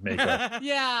Klingon makeup.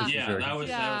 Yeah. That was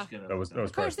good. That was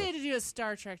of course, they had to do a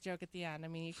Star Trek joke at the end. I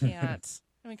mean, you can't.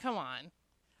 I mean, come on.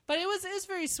 But it was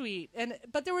very sweet.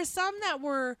 But there were some that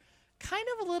were kind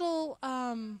of a little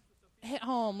hit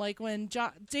home, like when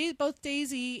both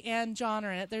Daisy and John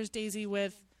are in it. There's Daisy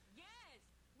with...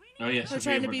 Oh, yeah. They're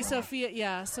trying to be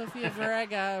Sophia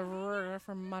Vergara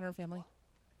from Modern Family.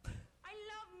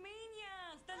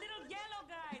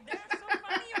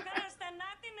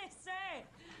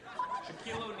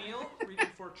 Shaquille O'Neal reading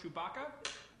for Chewbacca.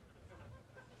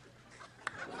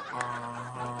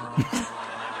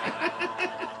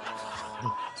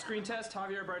 Screen test,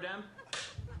 Javier Bardem.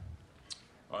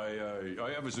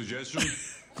 I have a suggestion.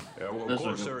 Well, of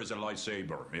course there is a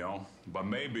lightsaber, but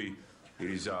maybe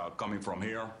he's coming from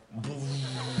here. You see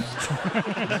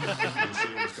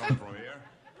he's coming from here?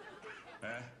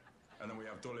 And then we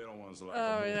have two little ones like...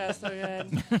 Oh, yeah, so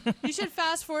good. You should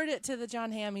fast forward it to the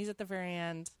John Hamm. He's at the very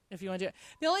end, if you want to do it.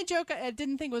 The only joke I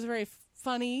didn't think was very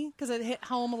funny, because it hit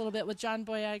home a little bit with John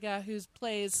Boyega, who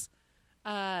plays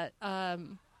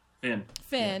Finn.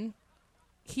 Finn. Yeah.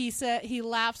 He said he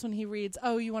laughs when he reads,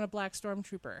 "Oh, you want a black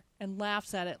stormtrooper," and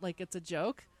laughs at it like it's a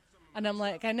joke. And I'm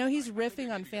like, I know he's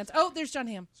riffing on fans. Oh, there's John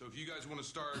Hamm. So if you guys want to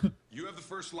start, you have the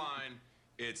first line.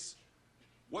 It's,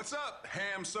 "What's up,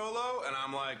 Ham Solo?" And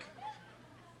I'm like...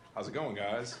 How's it going,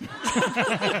 guys?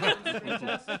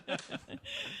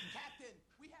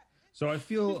 So I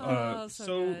feel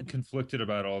so conflicted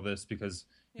about all this because,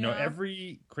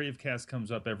 every CraveCast comes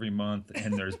up every month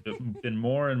and there's been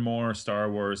more and more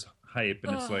Star Wars hype.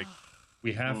 And it's like,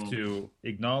 we have to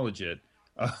acknowledge it.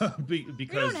 Because we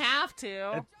don't have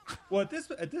to.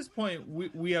 At this point,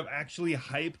 we have actually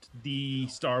hyped the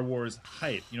Star Wars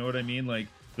hype. You know what I mean? Like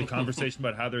the conversation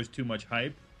about how there's too much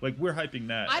hype. Like we're hyping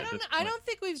that. I don't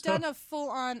think we've done a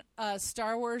full-on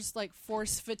Star Wars like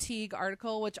force fatigue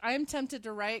article, which I am tempted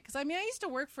to write because I used to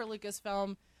work for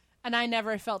Lucasfilm, and I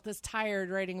never felt this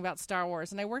tired writing about Star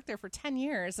Wars, and I worked there for 10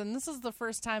 years, and this is the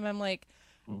first time I'm like,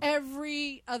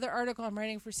 every other article I'm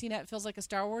writing for CNET feels like a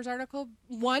Star Wars article.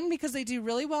 One, because they do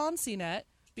really well on CNET,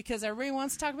 because everybody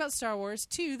wants to talk about Star Wars.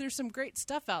 Two, there's some great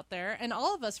stuff out there, and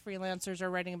all of us freelancers are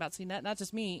writing about CNET, not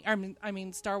just me. I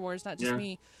mean Star Wars, not just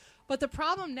me. But the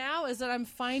problem now is that I'm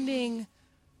finding,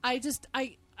 I'm just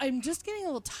getting a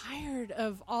little tired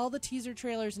of all the teaser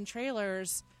trailers and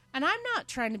trailers. And I'm not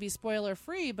trying to be spoiler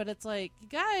free, but it's like, you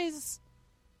guys,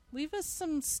 leave us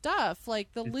some stuff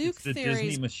like the Luke it's the theories.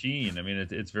 Disney machine. I mean,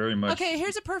 it's very much. Okay,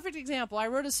 here's a perfect example. I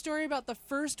wrote a story about the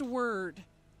first word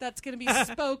that's going to be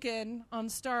spoken on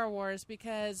Star Wars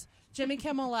because Jimmy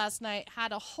Kimmel last night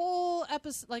had a whole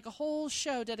episode, like a whole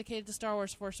show dedicated to Star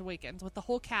Wars Force Awakens with the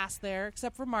whole cast there,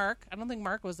 except for Mark. I don't think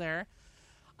Mark was there.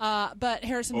 But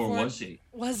Harrison Ford... Or was he?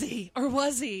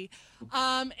 Was he?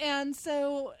 And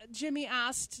so Jimmy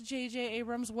asked J.J.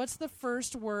 Abrams, what's the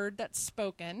first word that's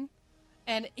spoken?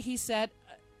 And he said,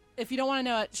 if you don't want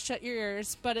to know it, shut your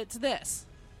ears, but it's this.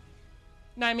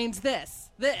 No, it means this.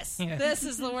 This. Yeah. This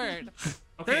is the word.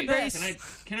 Okay, Third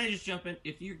base. can I just jump in?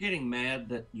 If you're getting mad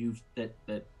that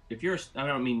if you're, I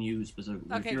don't mean you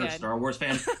specifically. Okay, if you're good. a Star Wars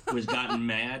fan who has gotten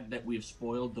mad that we've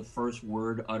spoiled the first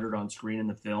word uttered on screen in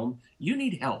the film, you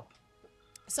need help.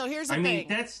 So here's the I mean,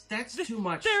 thing. that's too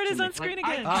much. There it to is me. on screen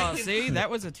Like, again. Oh, see, that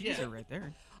was a teaser right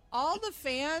there. All the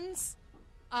fans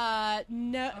that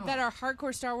are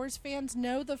hardcore Star Wars fans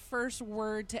know the first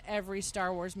word to every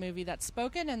Star Wars movie that's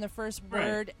spoken, and the first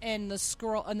word in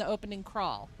the opening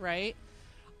crawl, right?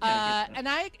 And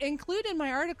I include in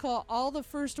my article all the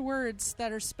first words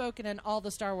that are spoken in all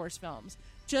the Star Wars films,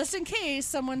 just in case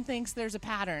someone thinks there's a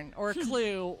pattern or a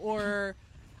clue. Or,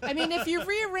 I mean, if you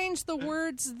rearrange the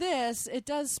words, it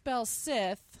does spell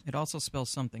Sith. It also spells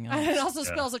something else. It also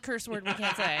spells a curse word we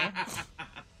can't say.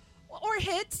 Or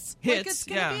hits. Like it's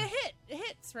going to be a hit.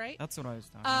 Hits, right? That's what I was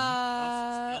talking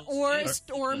about. Or a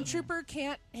stormtrooper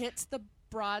can't hit the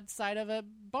broadside of a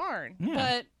barn. Yeah.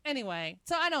 But anyway,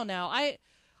 so I don't know.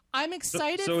 I'm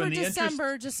excited So for in the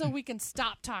December just so we can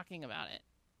stop talking about it.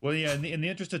 Well, yeah. In the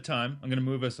interest of time, I'm going to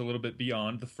move us a little bit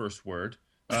beyond the first word.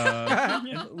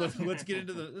 And let's get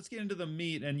into the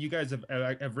meat. And you guys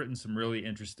have written some really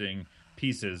interesting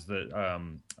pieces that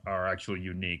are actually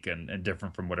unique and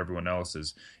different from what everyone else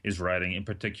is writing. In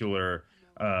particular,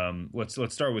 let's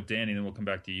start with Danny, and then we'll come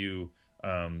back to you,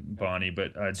 Bonnie.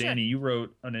 But Danny, you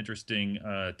wrote an interesting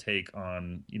take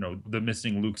on the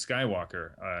missing Luke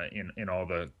Skywalker in all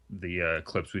the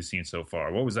clips we've seen so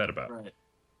far. What was that about? Right.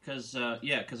 Because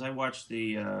I watched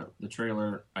the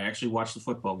trailer. I actually watched the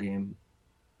football game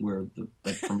where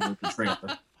that promoted the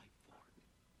trailer.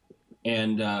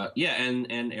 And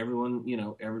and everyone,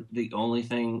 the only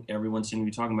thing everyone seemed to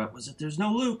be talking about was that there's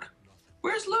no Luke.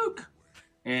 Where's Luke?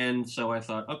 And so I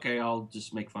thought, okay, I'll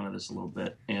just make fun of this a little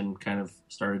bit, and kind of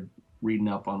started reading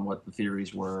up on what the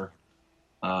theories were.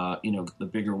 The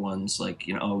bigger ones, like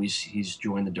he's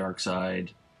joined the dark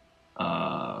side,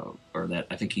 or that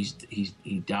I think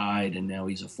he died and now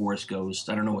he's a Force ghost.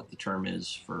 I don't know what the term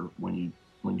is for when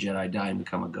Jedi die and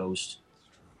become a ghost.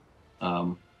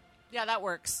 Yeah, that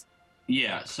works.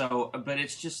 Yeah. So, but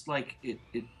it's just like it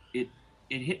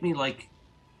hit me like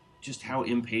just how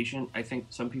impatient I think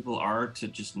some people are to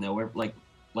just know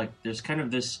like there's kind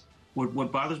of this.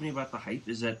 What bothers me about the hype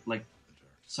is that like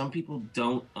some people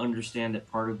don't understand that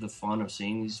part of the fun of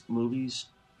seeing these movies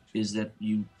is that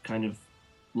you kind of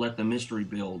let the mystery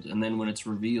build, and then when it's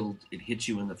revealed, it hits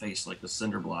you in the face like the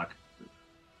cinder block.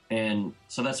 And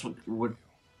so that's what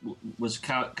was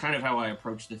kind of how I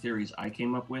approached the theories I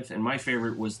came up with. And my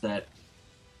favorite was that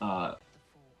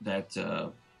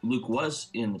Luke was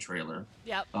in the trailer.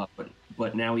 Yep.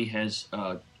 But now he has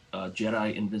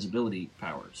Jedi invisibility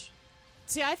powers.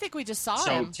 See, I think we just saw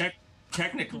So him.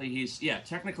 technically he's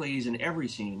in every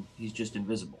scene. He's just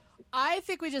invisible. I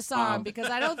think we just saw him because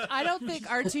I don't think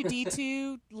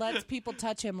R2D2 lets people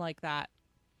touch him like that.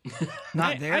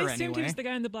 Not there I anyway. assumed he was the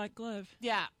guy in the black glove.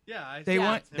 Yeah. Yeah, They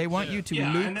want you to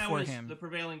and look that for was him. the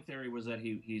prevailing theory was that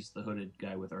he's the hooded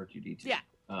guy with R2D2. Yeah.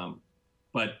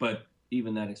 But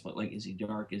even that explains, like, is he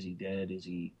dark? Is he dead? Is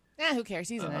he? Who cares?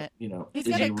 He's in it. He's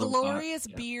is got he a robot? glorious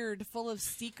Yeah. beard full of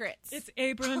secrets. It's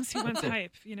Abrams who wants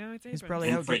hype. It's Abrams. He's probably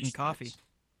And out getting French coffee.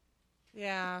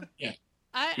 Yeah. Yeah.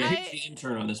 I He's the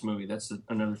intern on this movie. That's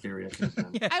another theory I could have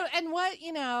done. and what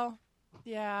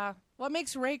what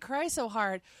makes Ray cry so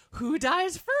hard? Who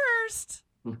dies first?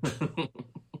 Han Solo,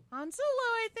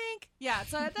 I think. Yeah,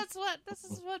 so this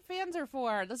is what fans are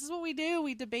for. This is what we do.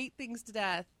 We debate things to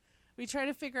death. We try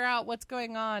to figure out what's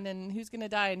going on and who's going to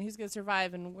die and who's going to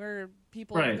survive and where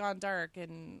people have gone dark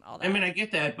and all that. I mean, I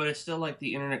get that, but it's still like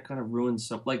the internet kind of ruins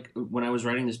some. Like when I was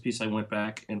writing this piece, I went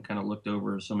back and kind of looked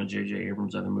over some of J.J.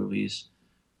 Abrams' other movies,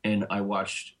 and I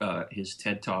watched his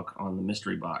TED Talk on the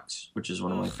Mystery Box, which is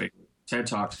one of my favorite TED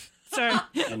Talks. Sorry.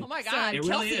 Oh my God, It Kelsey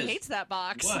really is. hates that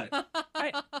box. What?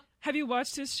 Have you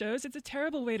watched his shows? It's a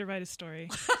terrible way to write a story.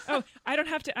 I don't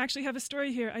have to actually have a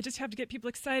story here. I just have to get people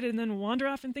excited and then wander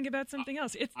off and think about something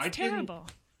else. It's terrible.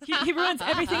 He ruins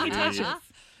everything he touches.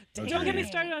 Don't get me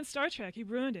started on Star Trek. He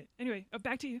ruined it. Anyway,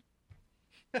 back to you.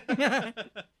 I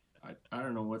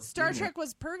don't know what Star Trek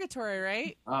was purgatory,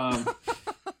 right?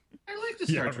 I like the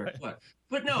Star Trek. Right.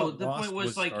 But no, the Lost point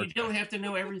was like Star you don't have to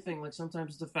know everything. Like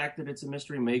sometimes the fact that it's a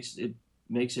mystery makes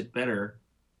it better.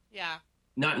 Yeah.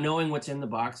 Not knowing what's in the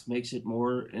box makes it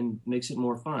more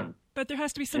fun. But there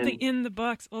has to be something in the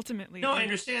box ultimately. No, I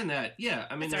understand that. Yeah,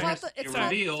 I mean It's there called has to be a sorry.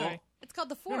 reveal. Sorry. It's called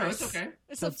the No, Force. it's okay.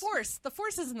 It's the Force. The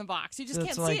Force is in the box. You just So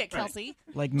can't it's see like- it, Kelsey.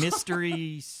 Like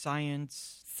mystery,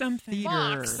 science, Something. theater,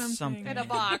 or Box. something. In a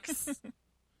box.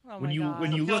 Oh when my you God.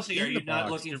 when you look Kelsey, in are the you not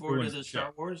box, looking it forward to ruins the the Star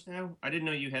show. Wars now? I didn't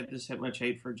know you had this much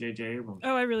hate for J.J. Abrams.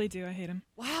 Oh, I really do. I hate him.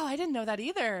 Wow, I didn't know that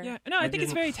either. Yeah, no, I think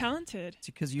it's very talented. It's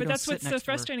because you But don't that's sit what's next so to her.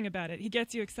 frustrating about it. He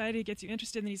gets you excited, he gets you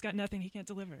interested, and then he's got nothing he can't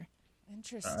deliver.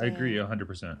 Interesting. I agree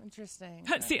 100%. Interesting.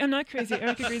 See, I'm not crazy.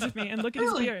 Eric agrees with me, and look at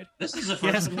his beard. This is a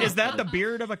Yes, first. is that the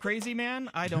beard of a crazy man?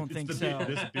 I don't think so.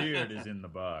 This beard is in the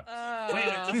box.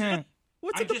 Wait,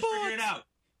 What's I in the just figured it box? out.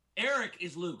 Eric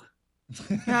is Luke.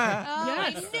 Oh,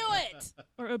 I knew it.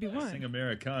 Or Obi-Wan. Sing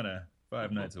Americana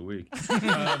 5 nights a week.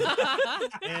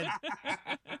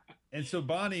 And so,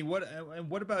 Bonnie, what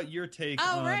about your take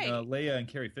on Leia and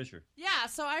Carrie Fisher? Yeah,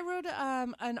 so I wrote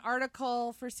an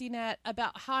article for CNET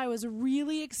about how I was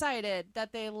really excited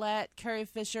that they let Carrie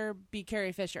Fisher be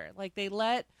Carrie Fisher. Like, they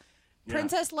let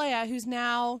Princess Leia, who's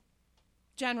now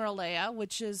General Leia,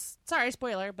 which is, sorry,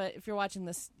 spoiler, but if you're watching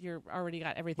this, you're already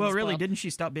got everything Well, really, spoiled. didn't she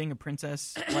stop being a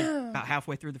princess like about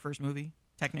halfway through the first movie?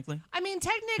 Technically, I mean,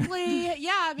 technically,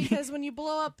 yeah, because when you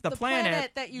blow up the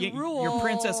planet that you rule, you're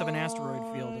princess of an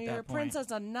asteroid field at that you're point. princess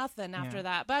of nothing after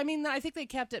that. But I mean, I think they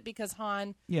kept it because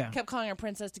Han kept calling her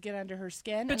princess to get under her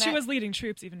skin. But she was leading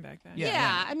troops even back then.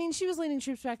 Yeah, I mean, she was leading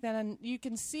troops back then, and you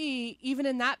can see even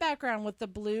in that background with the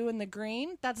blue and the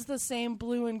green, that's the same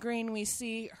blue and green we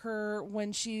see her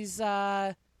when she's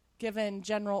given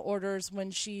general orders when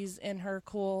she's in her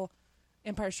cool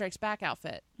Empire Strikes Back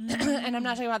outfit. And I'm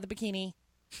not talking about the bikini.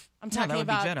 I'm talking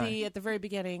about at the very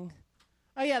beginning.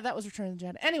 Oh, yeah, that was Return of the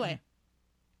Jedi. Anyway,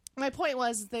 my point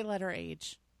was they let her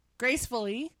age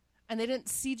gracefully, and they didn't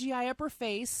CGI up her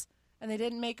face, and they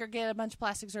didn't make her get a bunch of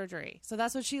plastic surgery. So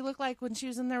that's what she looked like when she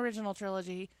was in the original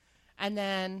trilogy. And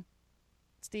then,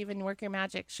 Steven, work your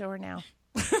magic. Show her now.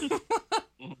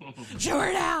 Show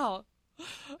her now.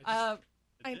 I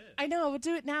know, but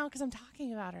do it now because I'm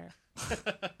talking about her.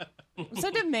 I'm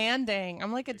so demanding.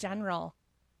 I'm like a general.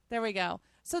 There we go.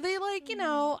 So they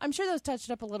I'm sure those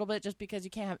touched up a little bit just because you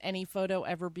can't have any photo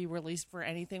ever be released for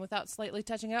anything without slightly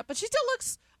touching it up. But she still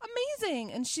looks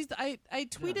amazing. And I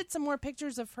tweeted some more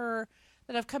pictures of her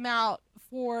that have come out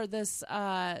for this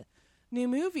new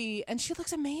movie, and she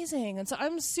looks amazing. And so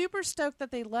I'm super stoked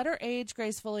that they let her age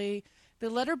gracefully. They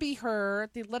let her be her.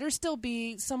 They let her still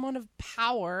be someone of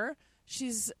power.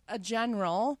 She's a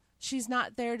general. She's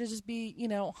not there to just be,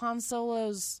 Han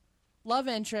Solo's love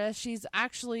interest. She's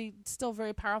actually still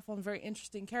very powerful and very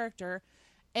interesting character.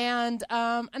 And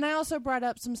I also brought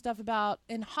up some stuff about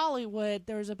in Hollywood,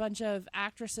 there's a bunch of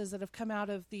actresses that have come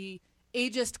out of the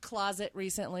ageist closet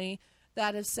recently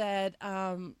that have said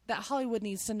that Hollywood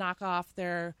needs to knock off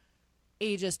their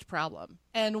ageist problem.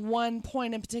 And one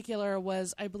point in particular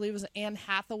was, I believe it was Anne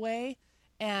Hathaway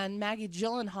and Maggie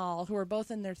Gyllenhaal, who are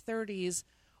both in their 30s,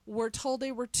 were told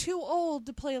they were too old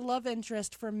to play love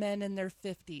interest for men in their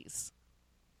 50s.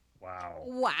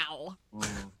 Wow.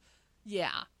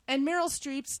 Yeah. And Meryl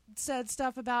Streep said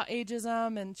stuff about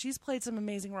ageism, and she's played some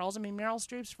amazing roles. I mean, Meryl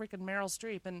Streep's freaking Meryl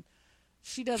Streep, and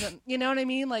she doesn't, you know what I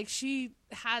mean? Like, she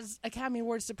has Academy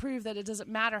Awards to prove that it doesn't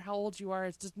matter how old you are.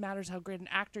 It just matters how great an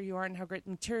actor you are and how great the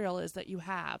material is that you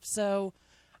have. So,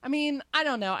 I mean, I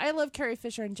don't know. I love Carrie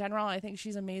Fisher in general. I think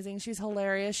she's amazing. She's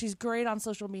hilarious. She's great on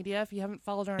social media. If you haven't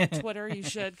followed her on Twitter, you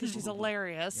should, because she's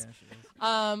hilarious. Yeah, she is.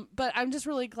 But I'm just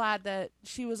really glad that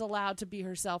she was allowed to be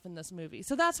herself in this movie.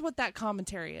 So that's what that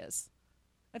commentary is.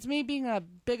 That's me being a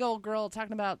big old girl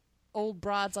talking about old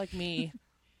broads like me.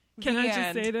 Can I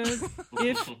just say, though,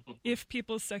 if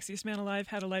People's Sexiest Man Alive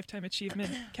had a Lifetime Achievement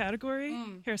category,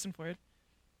 Harrison Ford.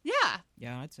 Yeah.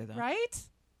 Yeah, I'd say that. Right?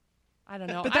 I don't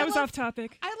know. But that was off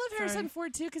topic. I love Harrison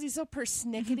Ford, too, because he's so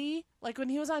persnickety. Like, when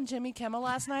he was on Jimmy Kimmel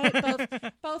last night,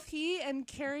 both he and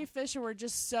Carrie Fisher were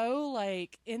just so,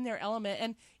 like, in their element.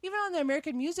 And even on the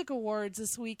American Music Awards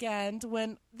this weekend,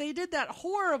 when they did that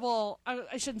horrible...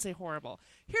 I shouldn't say horrible.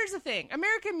 Here's the thing.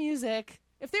 American music,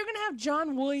 if they're going to have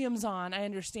John Williams on, I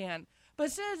understand. But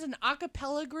instead it's an a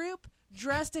cappella group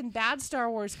dressed in bad Star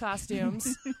Wars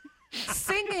costumes...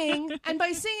 singing, and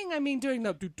by singing I mean doing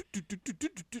the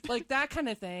like that kind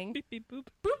of thing. Beep, beep,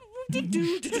 boop.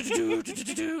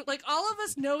 Like, all of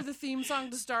us know the theme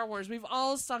song to Star Wars. We've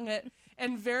all sung it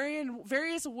in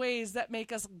various ways that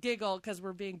make us giggle because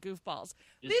we're being goofballs.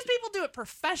 These people do it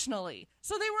professionally.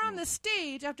 So they were on the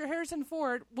stage after Harrison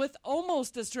Ford, with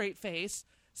almost a straight face,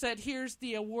 said, "Here's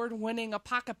the award-winning a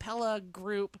cappella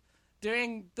group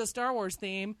doing the Star Wars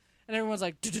theme," and everyone's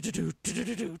like, and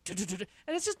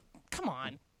it's just, come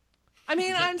on. I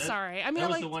mean, I'm sorry. I mean, that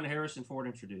was the one Harrison Ford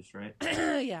introduced, right?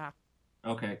 Yeah.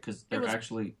 Okay, because they're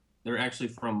actually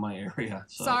from my area.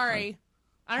 So sorry.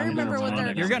 I remember what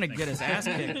they're. You're gonna get his ass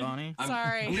kicked, Bonnie.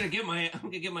 Sorry. I'm gonna get my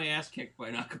ass kicked by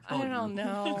an acapella. I don't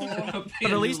know.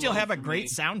 But at least you'll have a great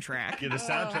soundtrack. Yeah, the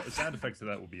sound effects of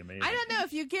that will be amazing. I don't know.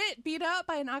 If you get beat up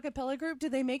by an acapella group, do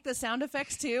they make the sound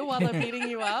effects too while they're beating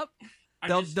you up?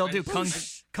 They'll do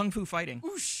kung fu fighting.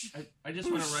 I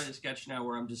just want to write a sketch now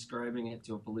where I'm describing it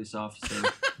to a police officer.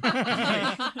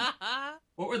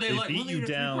 What were they like? Beat you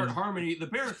down. Harmony. The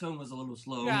baritone was a little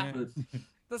slow. Yeah. But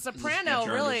The soprano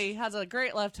really has a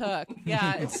great left hook.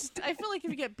 Yeah, I feel like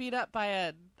if you get beat up by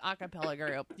an acapella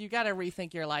group, you got to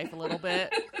rethink your life a little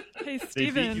bit. Hey, They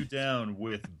Steven. beat you down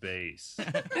with bass.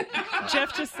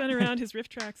 Jeff just sent around his riff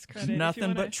tracks credit.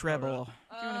 Nothing but treble.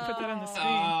 If you want to put that on the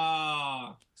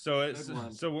screen.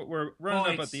 So we're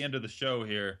running up at the end of the show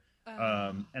here.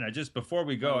 And I just before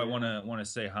we go, I want to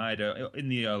say hi to in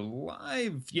the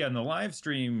live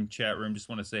stream chat room. Just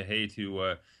want to say hey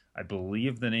to I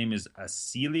believe the name is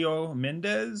Acilio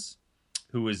Mendez,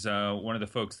 who is one of the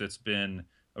folks that's been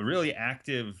a really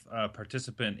active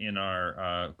participant in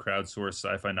our crowdsourced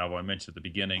sci-fi novel I mentioned at the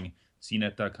beginning.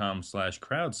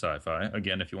 cnet.com/crowdSciFi.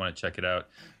 Again, if you want to check it out.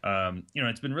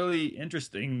 It's been really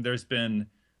interesting. There's been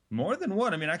more than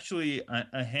one. I mean, actually,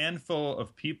 a handful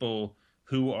of people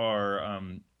who are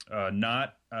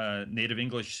not native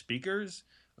English speakers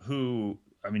who,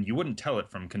 I mean, you wouldn't tell it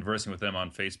from conversing with them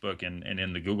on Facebook and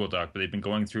in the Google Doc, but they've been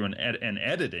going through and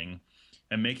editing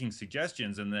and making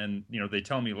suggestions. And then, they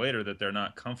tell me later that they're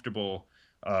not comfortable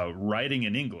writing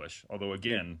in English. Although,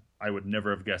 again, I would never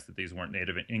have guessed that these weren't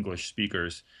native English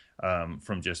speakers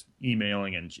from just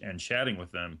emailing and chatting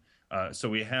with them. So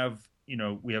we have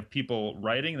people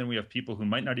writing, and then we have people who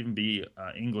might not even be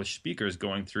English speakers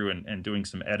going through and doing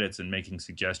some edits and making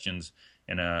suggestions.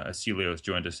 And Acilio has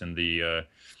joined us in the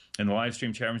live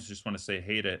stream chat room. So just want to say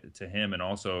hey to him, and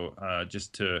also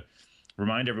just to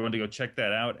remind everyone to go check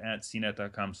that out at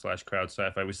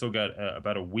cnet.com/crowdSciFi. We still got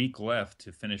about a week left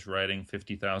to finish writing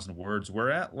 50,000 words. We're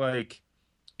at it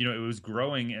was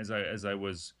growing as I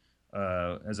was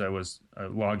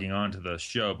logging on to the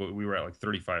show, but we were at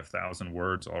 35,000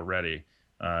 words already.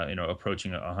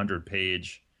 Approaching a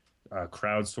 100-page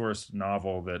crowdsourced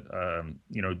novel that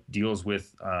deals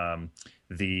with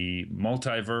the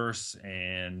multiverse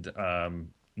and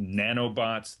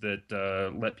nanobots that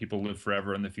let people live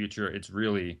forever in the future. It's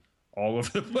really all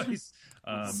over the place.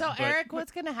 Eric,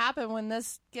 what's going to happen when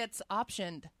this gets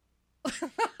optioned?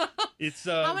 It's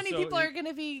how many people are going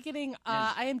to be getting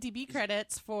IMDb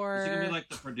credits for? Is it going to be like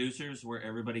the producers, where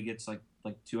everybody gets like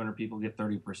 200 people get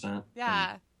 30%?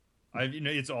 Yeah.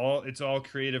 It's all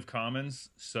Creative Commons,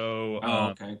 so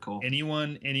okay, cool.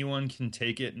 Anyone can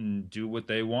take it and do what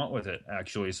they want with it.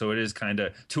 Actually, so it is kind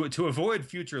of to avoid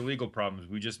future legal problems.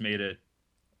 We just made it,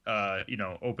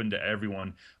 open to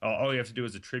everyone. All you have to do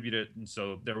is attribute it, and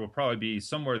so there will probably be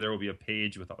somewhere there will be a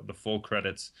page with the full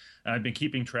credits. And I've been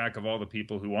keeping track of all the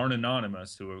people who aren't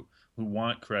anonymous who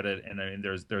want credit, and I mean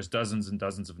there's dozens and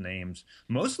dozens of names,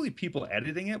 mostly people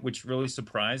editing it, which really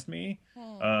surprised me.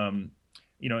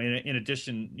 In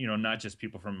addition, not just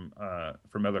people from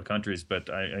other countries, but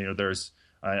I know there's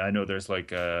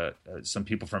some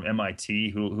people from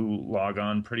MIT who log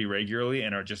on pretty regularly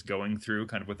and are just going through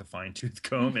kind of with a fine-tooth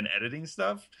comb and editing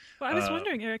stuff. Well, I was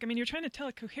wondering, Eric, I mean, you're trying to tell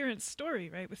a coherent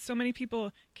story, right? With so many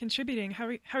people contributing,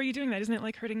 how are you doing that? Isn't it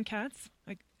like herding cats?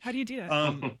 How do you do that?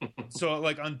 So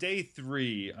on day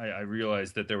 3, I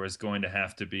realized that there was going to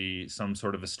have to be some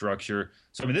sort of a structure.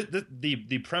 So I mean,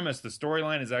 the premise, the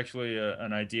storyline is actually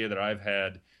an idea that I've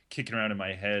had kicking around in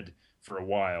my head for a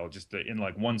while. Just in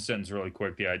one sentence, really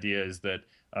quick, the idea is that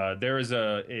there is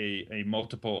a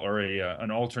multiple or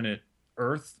an alternate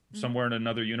Earth somewhere in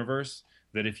another universe.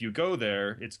 That if you go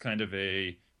there, it's kind of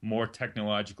a more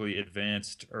technologically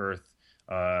advanced Earth.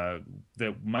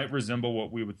 That might resemble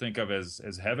what we would think of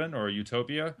as heaven or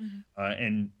utopia,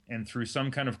 and through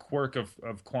some kind of quirk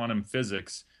of quantum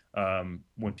physics,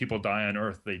 when people die on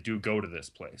Earth, they do go to this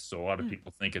place. So a lot of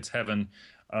people think it's heaven.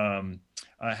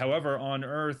 However, on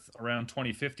Earth, around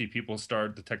 2050,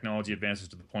 the technology advances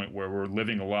to the point where we're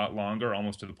living a lot longer,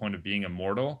 almost to the point of being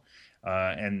immortal.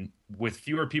 And with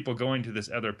fewer people going to this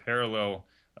other parallel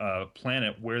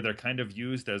planet where they're kind of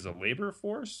used as a labor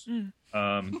force,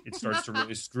 it starts to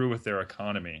really screw with their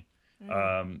economy.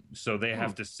 So they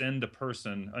have to send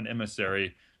an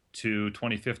emissary to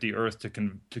 2050 Earth to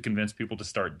convince people to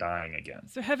start dying again.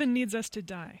 So heaven needs us to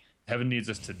die. Heaven needs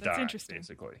us to That's die, interesting.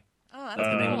 basically. Oh, that's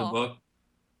the name of the cool. book.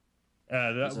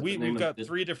 We've got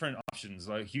 3 different options,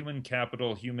 like human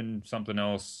capital, human something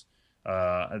else.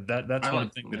 That's one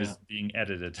thing that is being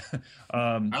edited.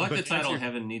 I like the title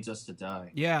 "Heaven Needs Us to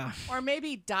Die." Yeah. Or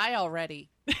maybe Die Already.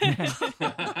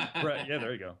 Right? Yeah,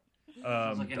 there you go.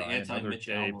 Sounds like an Die Another anti-Mitch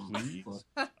Day, album. please.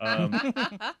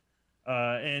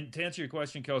 And to answer your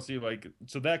question, Kelsey, like,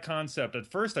 so that concept, at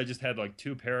first I just had like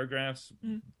 2 paragraphs.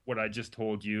 What I just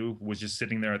told you was just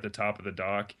sitting there at the top of the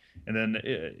doc. And then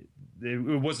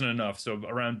it wasn't enough. So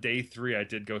around day 3, I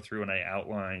did go through and I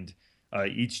outlined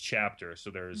each chapter.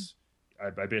 So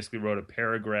I basically wrote a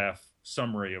paragraph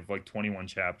summary of like 21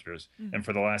 chapters. And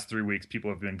for the last 3 weeks, people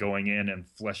have been going in and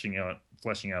fleshing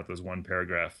out those 1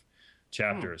 paragraph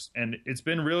chapters. And it's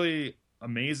been really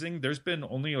amazing. There's been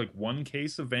only like 1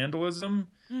 case of vandalism.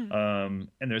 And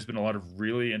there's been a lot of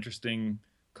really interesting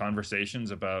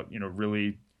conversations about,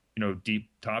 really, deep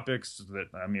topics that,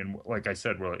 I mean, like I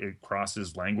said, well, it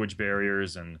crosses language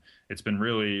barriers, and it's been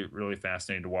really, really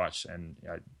fascinating to watch. And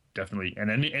definitely, and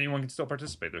anyone can still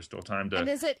participate. There's still time to. And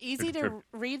is it easy to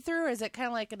read through? Or is it kind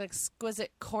of like an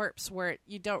exquisite corpse where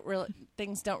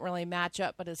things don't really match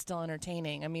up, but it's still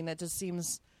entertaining? I mean, that just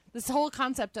seems. This whole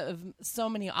concept of so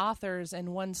many authors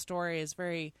in one story is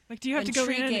very like. Do you have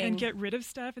intriguing. to go in and get rid of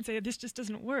stuff and say this just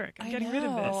doesn't work? I'm getting rid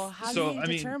of this. How do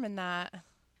you determine that?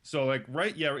 So like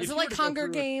is it like Hunger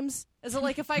Games? Is it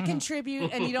like if I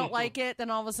contribute and you don't like it, then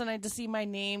all of a sudden I just see my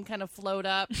name kind of float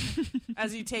up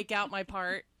as you take out my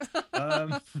part?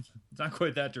 It's not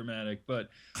quite that dramatic, but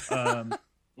I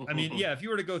mean, yeah. If you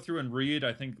were to go through and read,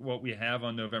 I think what we have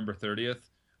on November 30th.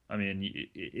 I mean,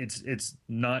 it's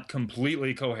not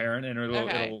completely coherent, and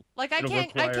it'll like I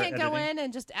can't go in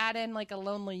and just add in like a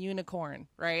lonely unicorn,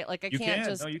 right? Like you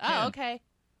can. Oh, okay.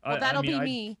 Well, that'll be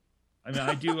me. I mean,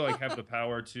 I do like have the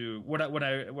power to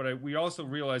we also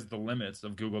realized the limits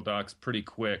of Google Docs pretty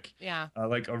quick. Yeah.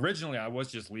 Like originally, I was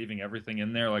just leaving everything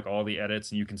in there, like all the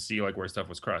edits, and you can see like where stuff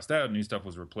was crossed out, new stuff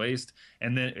was replaced,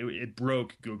 and then it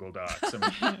broke Google Docs.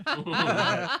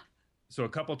 So a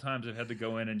couple times I've had to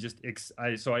go in and just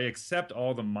I accept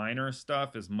all the minor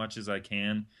stuff as much as I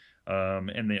can,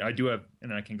 and I do have,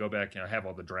 and I can go back and I have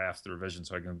all the drafts, the revisions,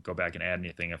 so I can go back and add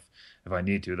anything if I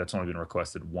need to. That's only been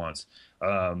requested once.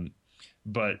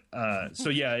 But so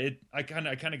yeah, I kind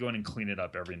of go in and clean it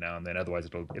up every now and then. Otherwise,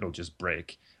 it'll just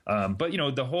break. But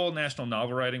the whole National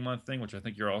Novel Writing Month thing, which I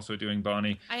think you're also doing,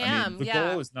 Bonnie. I am. The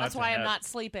goal is not. That's why I'm not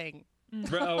sleeping.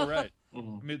 Oh, right. I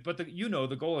mean, but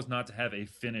the goal is not to have a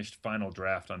finished final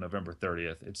draft on November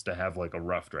 30th. It's to have like a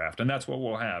rough draft, and that's what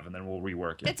we'll have, and then we'll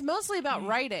rework it. It's mostly about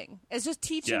writing. It's just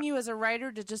teaching you as a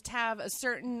writer to just have a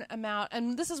certain amount,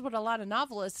 and this is what a lot of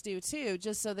novelists do too,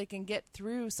 just so they can get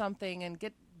through something and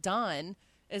get done.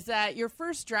 Is that your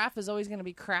first draft is always going to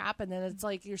be crap, and then it's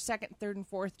like your second, third, and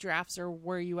fourth drafts are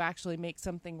where you actually make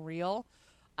something real.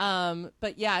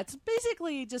 But yeah, it's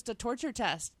basically just a torture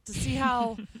test to see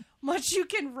how much you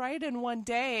can write in one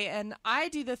day. And I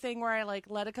do the thing where I like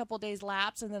let a couple days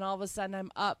lapse, and then all of a sudden I'm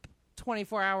up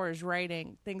 24 hours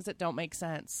writing things that don't make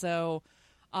sense. So,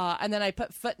 and then I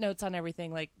put footnotes on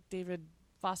everything, like David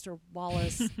Foster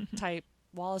Wallace type.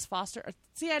 Wallace Foster.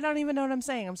 See, I don't even know what I'm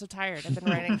saying. I'm so tired. I've been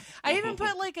writing. I even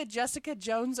put like a Jessica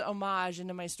Jones homage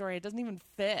into my story. It doesn't even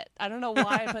fit. I don't know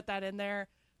why I put that in there.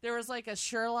 There was like a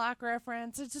Sherlock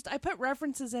reference. It's just I put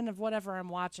references in of whatever I'm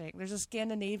watching. There's a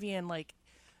Scandinavian like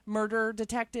murder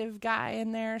detective guy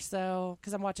in there. So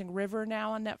because I'm watching River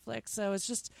now on Netflix. So it's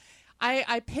just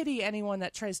I pity anyone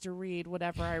that tries to read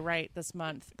whatever I write this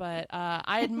month. But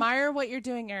I admire what you're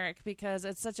doing, Eric, because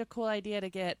it's such a cool idea to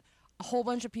get a whole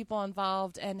bunch of people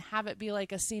involved and have it be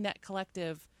like a CNET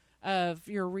collective of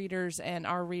your readers and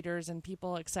our readers and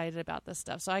people excited about this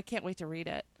stuff. So I can't wait to read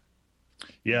it.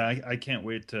 Yeah, I can't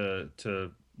wait to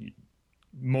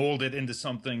mold it into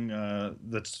something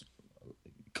that's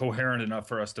coherent enough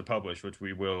for us to publish, which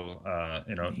we will,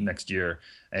 next year.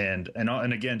 And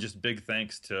again, just big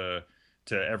thanks to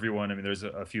everyone. I mean, there's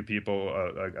a few people.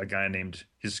 A guy named,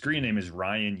 his screen name is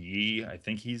Ryan Yee. I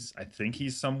think he's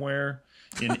somewhere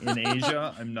in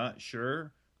Asia. I'm not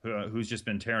sure. Who's just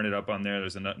been tearing it up on there.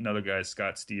 There's another guy,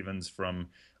 Scott Stevens from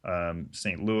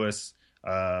St. Louis,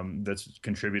 that's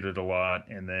contributed a lot.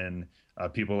 And then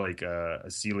people like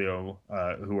Celio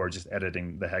who are just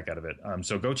editing the heck out of it.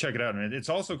 So go check it out. And it's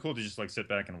also cool to just like sit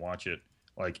back and watch it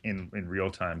like in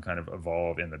real time kind of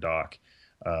evolve in the doc.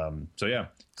 So yeah,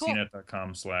 cool.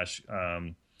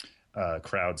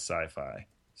 CNET.com/CrowdSciFi.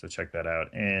 So check that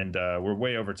out. And we're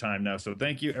way over time now. So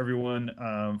thank you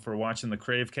everyone for watching the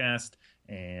CraveCast,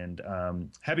 and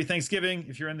happy Thanksgiving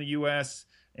if you're in the U.S.,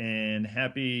 and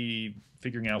happy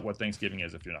figuring out what Thanksgiving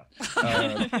is if you're not.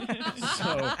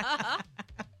 So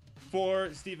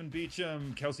for Stephen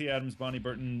Beecham, Kelsey Adams, Bonnie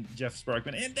Burton, Jeff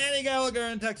Sparkman, and Danny Gallagher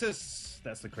in Texas,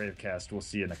 that's the CraveCast. We'll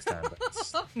see you next time.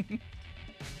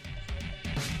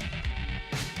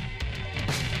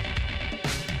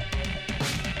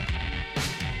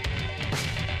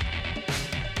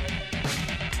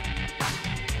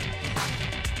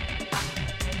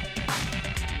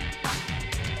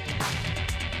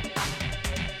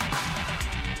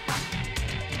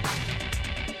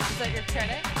 that your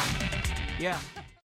credit? Yeah.